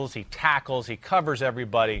hustles, he tackles, he covers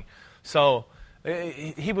everybody. So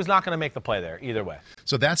he was not going to make the play there either way.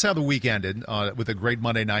 So that's how the week ended with a great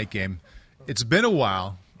Monday night game. It's been a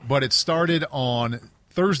while, but it started on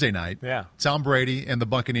Thursday night. Yeah. Tom Brady and the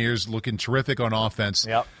Buccaneers looking terrific on offense.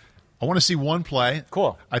 Yep. I want to see one play.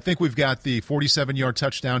 Cool. I think we've got the 47-yard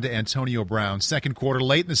touchdown to Antonio Brown. Second quarter,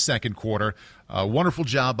 late in the second quarter. Wonderful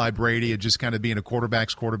job by Brady of just kind of being a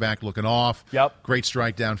quarterback's quarterback, looking off. Yep. Great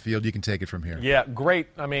strike downfield. You can take it from here. Yeah, great.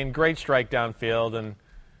 I mean, great strike downfield. And,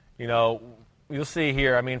 you'll see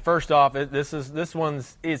here. I mean, first off, this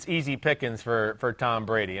one's easy pickings for Tom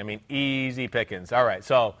Brady. I mean, easy pickings. All right,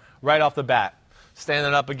 so right off the bat,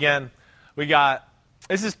 standing up again,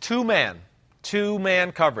 this is two-man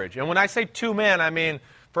coverage. And when I say two-man, I mean,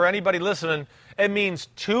 for anybody listening, it means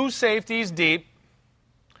two safeties deep,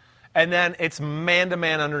 and then it's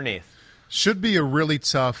man-to-man underneath. Should be a really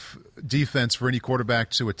tough defense for any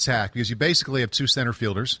quarterback to attack because you basically have two center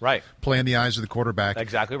fielders playing the eyes of the quarterback.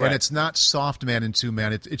 Exactly right. And it's not soft man and two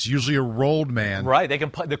man. It's usually a rolled man. Right.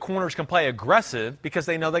 The corners can play aggressive because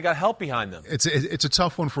they know they got help behind them. It's a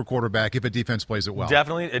tough one for a quarterback if a defense plays it well.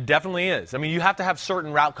 It definitely is. I mean, you have to have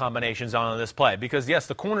certain route combinations on this play because, yes,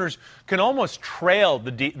 the corners can almost trail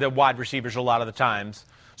the wide receivers a lot of the times.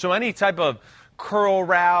 So any type of curl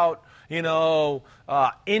route,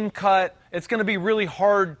 in cut, it's going to be really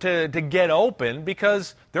hard to get open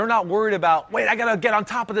because they're not worried about, wait, I got to get on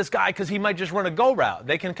top of this guy because he might just run a go route.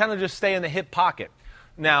 They can kind of just stay in the hip pocket.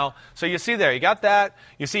 Now, so you see there, you got that.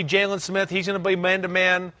 You see Jalen Smith, he's going to be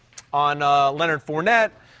man-to-man on Leonard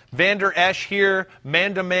Fournette. Vander Esch here,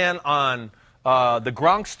 man-to-man on the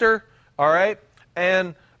Gronkster, all right?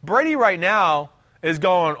 And Brady right now is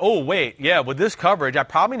going, oh, wait, yeah, with this coverage, I'm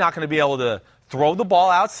probably not going to be able to throw the ball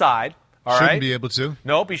outside. Shouldn't be able to.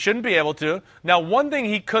 Nope, he shouldn't be able to. Now, one thing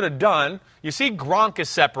he could have done, you see Gronk is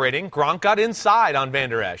separating. Gronk got inside on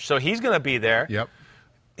Vander Esch, so he's going to be there. Yep.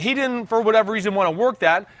 He didn't, for whatever reason, want to work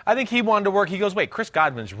that. I think he wanted to work. He goes, wait, Chris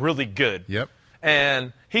Godwin's really good. Yep.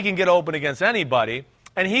 And he can get open against anybody.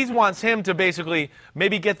 And he wants him to basically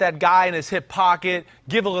maybe get that guy in his hip pocket,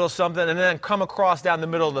 give a little something, and then come across down the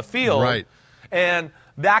middle of the field. Right. And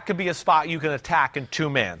that could be a spot you can attack in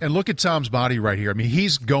two-man. And look at Tom's body right here. I mean,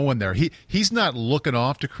 he's going there. He's not looking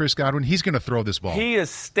off to Chris Godwin. He's going to throw this ball. He is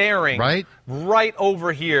staring right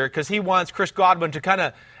over here because he wants Chris Godwin to kind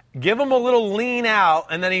of give him a little lean out,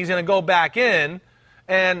 and then he's going to go back in,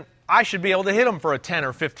 and I should be able to hit him for a 10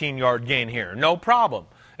 or 15-yard gain here. No problem.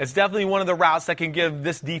 It's definitely one of the routes that can give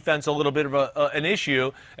this defense a little bit of an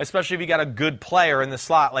issue, especially if you got a good player in the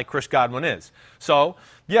slot like Chris Godwin is. So,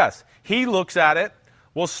 yes, he looks at it.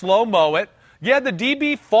 We'll slow-mo it. Yeah, the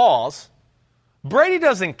DB falls. Brady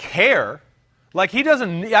doesn't care. I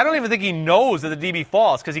don't even think he knows that the DB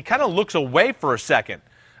falls because he kind of looks away for a second.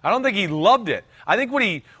 I don't think he loved it. I think what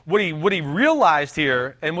he realized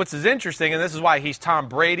here, and what's interesting, and this is why he's Tom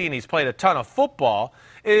Brady and he's played a ton of football,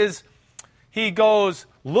 is he goes,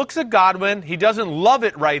 looks at Godwin. He doesn't love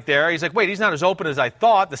it right there. He's like, wait, he's not as open as I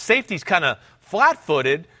thought. The safety's kind of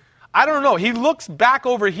flat-footed. I don't know. He looks back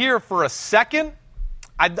over here for a second.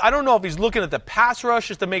 I don't know if he's looking at the pass rush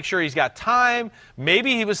just to make sure he's got time.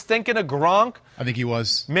 Maybe he was thinking of Gronk. I think he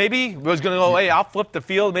was. Maybe he was going to go, hey, I'll flip the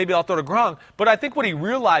field. Maybe I'll throw to Gronk. But I think what he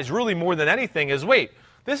realized really more than anything is, wait,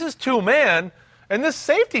 this is two-man, and this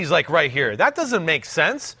safety's like right here. That doesn't make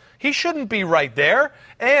sense. He shouldn't be right there.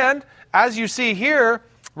 And as you see here,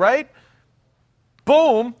 right,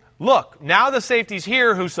 boom, look, now the safety's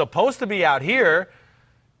here who's supposed to be out here.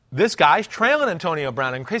 This guy's trailing Antonio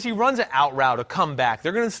Brown. In case he runs an out route, a comeback,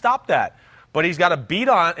 they're going to stop that. But he's got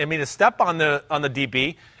a step on the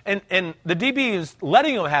DB, and the DB is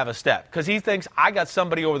letting him have a step because he thinks, I got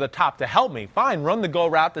somebody over the top to help me. Fine, run the go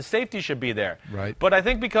route. The safety should be there. Right. But I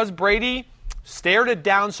think because Brady stared it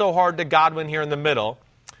down so hard to Godwin here in the middle,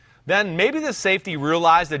 then maybe the safety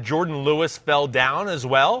realized that Jordan Lewis fell down as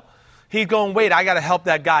well. He's going, wait, I got to help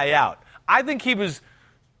that guy out. I think he was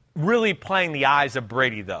really playing the eyes of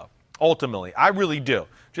Brady, though, ultimately. I really do.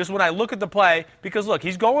 Just when I look at the play, because, look,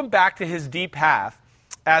 he's going back to his deep half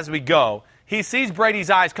as we go. He sees Brady's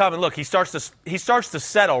eyes coming. Look, he starts to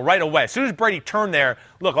settle right away. As soon as Brady turned there,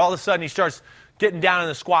 look, all of a sudden he starts getting down in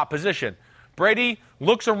the squat position. Brady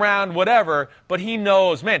looks around, whatever, but he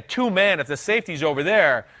knows, man, two-man, if the safety's over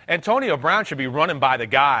there, Antonio Brown should be running by the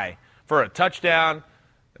guy for a touchdown.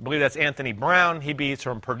 I believe that's Anthony Brown. He beats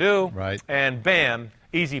from Purdue. Right. And bam,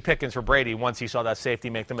 easy pickings for Brady once he saw that safety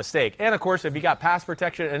make the mistake. And, of course, if you got pass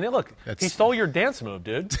protection, and look, he stole your dance move,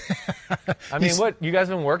 dude. I mean, what, you guys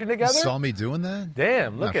been working together? You saw me doing that?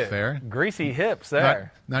 Damn, look at fair. Greasy hips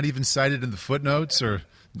there. Not even cited in the footnotes or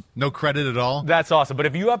no credit at all? That's awesome. But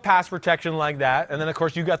if you have pass protection like that, and then, of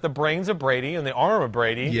course, you got the brains of Brady and the arm of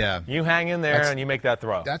Brady, you hang in there and you make that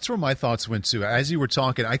throw. That's where my thoughts went to. As you were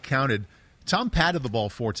talking, I counted. Tom patted the ball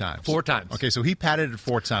 4 times. 4 times. Okay, so he patted it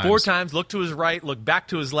 4 times. 4 times, looked to his right, looked back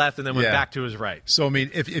to his left, and then went back to his right. So, I mean,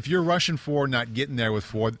 if you're rushing 4, not getting there with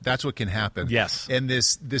 4, that's what can happen. Yes. And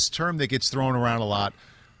this term that gets thrown around a lot,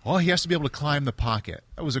 he has to be able to climb the pocket.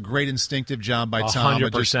 That was a great instinctive job by Tom.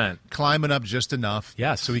 100%. Climbing up just enough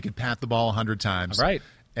so he could pat the ball 100 times. Right.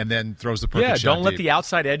 and then throws the perfect shot. Yeah, don't let the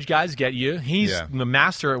outside edge guys get you. He's the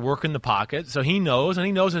master at working the pocket, so he knows, and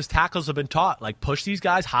he knows his tackles have been taught. Like, push these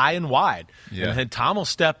guys high and wide. Yeah. And then Tom will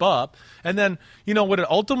step up. And then, what it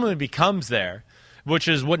ultimately becomes there, which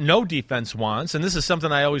is what no defense wants, and this is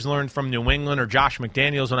something I always learned from New England or Josh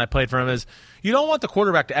McDaniels when I played for him, is you don't want the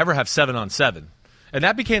quarterback to ever have 7-on-7. And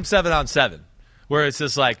that became 7-on-7, where it's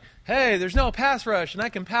just like, hey, there's no pass rush, and I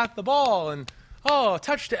can pass the ball, and oh,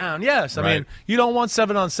 touchdown, yes. I mean, you don't want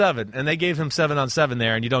 7-on-7, and they gave him 7-on-7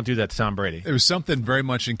 there, and you don't do that to Tom Brady. There was something very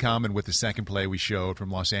much in common with the second play we showed from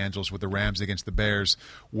Los Angeles with the Rams against the Bears,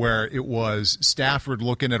 where it was Stafford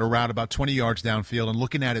looking at a route about 20 yards downfield and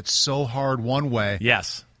looking at it so hard one way.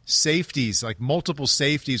 Yes. Safeties, like multiple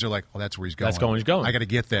safeties, are like, oh, that's where he's going. That's where he's going. I got to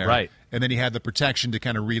get there. Right. And then he had the protection to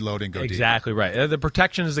kind of reload and go exactly deep. Right. The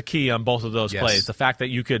protection is the key on both of those plays. The fact that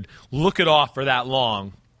you could look it off for that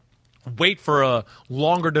long, wait for a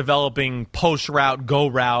longer developing post route, go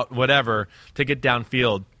route, whatever, to get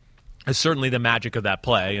downfield is certainly the magic of that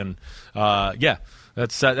play. And,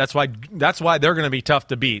 that's why they're going to be tough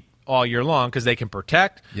to beat all year long, because they can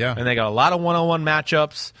protect, and they got a lot of one-on-one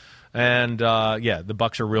matchups. And, the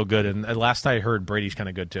Bucs are real good. And last I heard, Brady's kind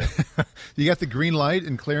of good, too. You got the green light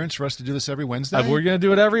and clearance for us to do this every Wednesday? We're going to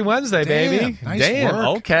do it every Wednesday, baby. Nice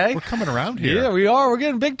work. Okay. We're coming around here. Yeah, we are. We're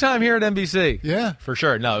getting big time here at NBC. Yeah. For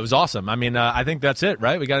sure. No, it was awesome. I mean, I think that's it,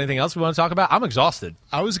 right? We got anything else we want to talk about? I'm exhausted.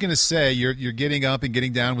 I was going to say, you're getting up and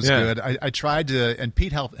getting down was good. I tried to, and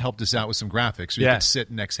Pete helped us out with some graphics so you could sit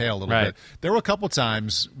and exhale a little bit. There were a couple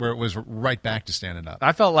times where it was right back to standing up.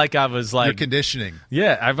 I felt like I was like... Your conditioning.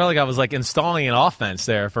 Yeah, I felt like I was like installing an offense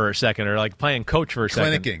there for a second, or like playing coach for a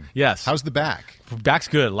second. Clinicking. Yes. How's the back? Back's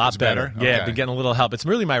good, a lot better. Okay. Yeah, I've been getting a little help. It's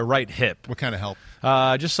really my right hip. What kind of help?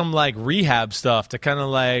 Just some like rehab stuff to kind of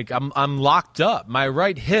like I'm locked up. My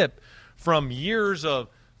right hip from years of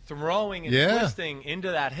throwing and twisting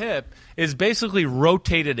into that hip is basically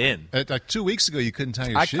rotated in. Like 2 weeks ago, you couldn't tie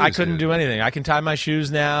your shoes. I couldn't do anything. I can tie my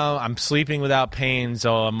shoes now. I'm sleeping without pain,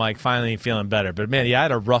 so I'm like finally feeling better. But man, I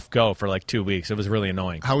had a rough go for like 2 weeks. It was really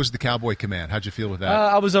annoying. How was the Cowboy Command? How'd you feel with that?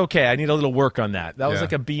 I was okay. I need a little work on that. That was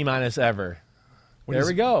like a B- ever. There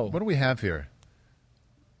we go. What do we have here?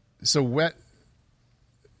 So wet.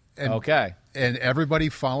 And, okay. And everybody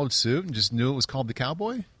followed suit and just knew it was called the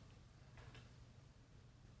Cowboy?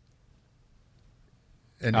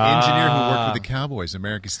 An engineer who worked with the Cowboys,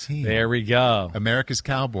 America's team. There we go. America's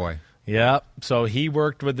Cowboy. Yep. So he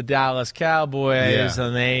worked with the Dallas Cowboys,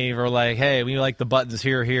 and they were like, hey, we like the buttons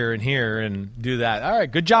here, here, and here, and do that. All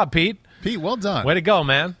right, good job, Pete. Pete, well done. Way to go,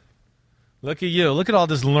 man. Look at you. Look at all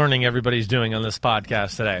this learning everybody's doing on this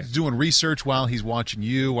podcast today. He's doing research while he's watching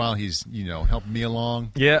you, while he's, helping me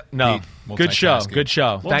along. Yeah, no. Pete, good show. Good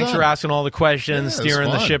show. Well Thanks done. for asking all the questions, steering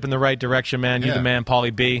the ship in the right direction, man. You the man,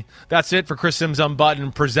 Paulie B. That's it for Chris Sims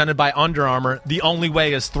Unbuttoned, presented by Under Armour. The only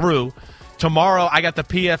way is through. Tomorrow, I got the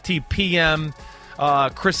PFT PM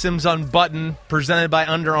Chris Sims Unbuttoned, presented by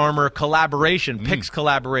Under Armour picks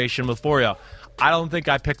collaboration with Forio. I don't think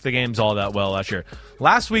I picked the games all that well last year.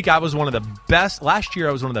 Last week, I was one of the best. Last year,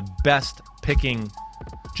 I was one of the best picking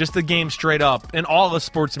just the game straight up in all the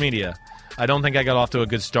sports media. I don't think I got off to a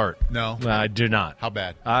good start. No, I do not. How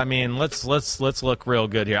bad? I mean, let's look real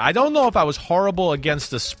good here. I don't know if I was horrible against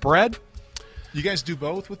the spread. You guys do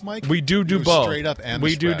both with Mike? We do both. Straight up and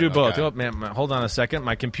we do both. Okay. Oh man, hold on a second.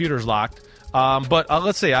 My computer's locked. But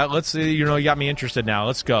let's see. You got me interested now.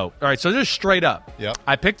 Let's go. All right, so just straight up. Yep.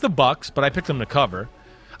 I picked the Bucs, but I picked them to cover.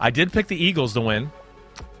 I did pick the Eagles to win.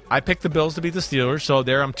 I picked the Bills to beat the Steelers, so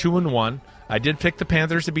there I'm 2-1. I did pick the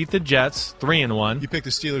Panthers to beat the Jets, 3-1. You picked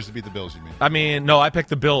the Steelers to beat the Bills, you mean? I mean, no, I picked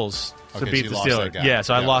the Bills to beat the Steelers. Yeah,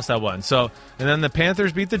 so I lost that one. So, and then the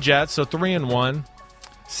Panthers beat the Jets, so 3-1.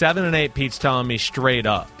 7-8, Pete's telling me straight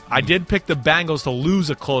up. I did pick the Bengals to lose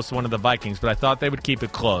a close one of the Vikings, but I thought they would keep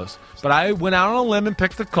it close. But I went out on a limb and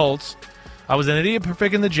picked the Colts. I was an idiot for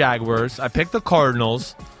picking the Jaguars. I picked the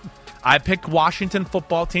Cardinals. I picked Washington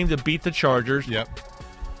football team to beat the Chargers. Yep.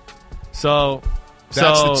 So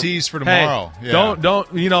that's the tease for tomorrow. Hey,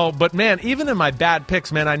 don't but man, even in my bad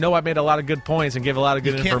picks, man, I know I made a lot of good points and gave a lot of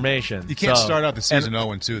good information. You can't start out the season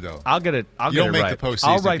 0-2 though. I'll get it. You don't make the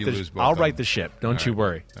postseason if you lose both. I'll right the ship. Don't you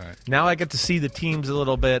worry. All right. Now I get to see the teams a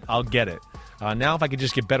little bit. I'll get it. Now if I could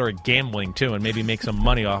just get better at gambling too and maybe make some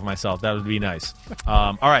money off myself, that would be nice.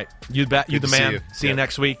 All right, you the man. See you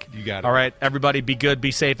next week. You got it. All right, everybody, be good,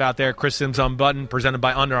 be safe out there. Chris Sims Unbuttoned, presented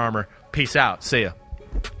by Under Armour. Peace out. See ya.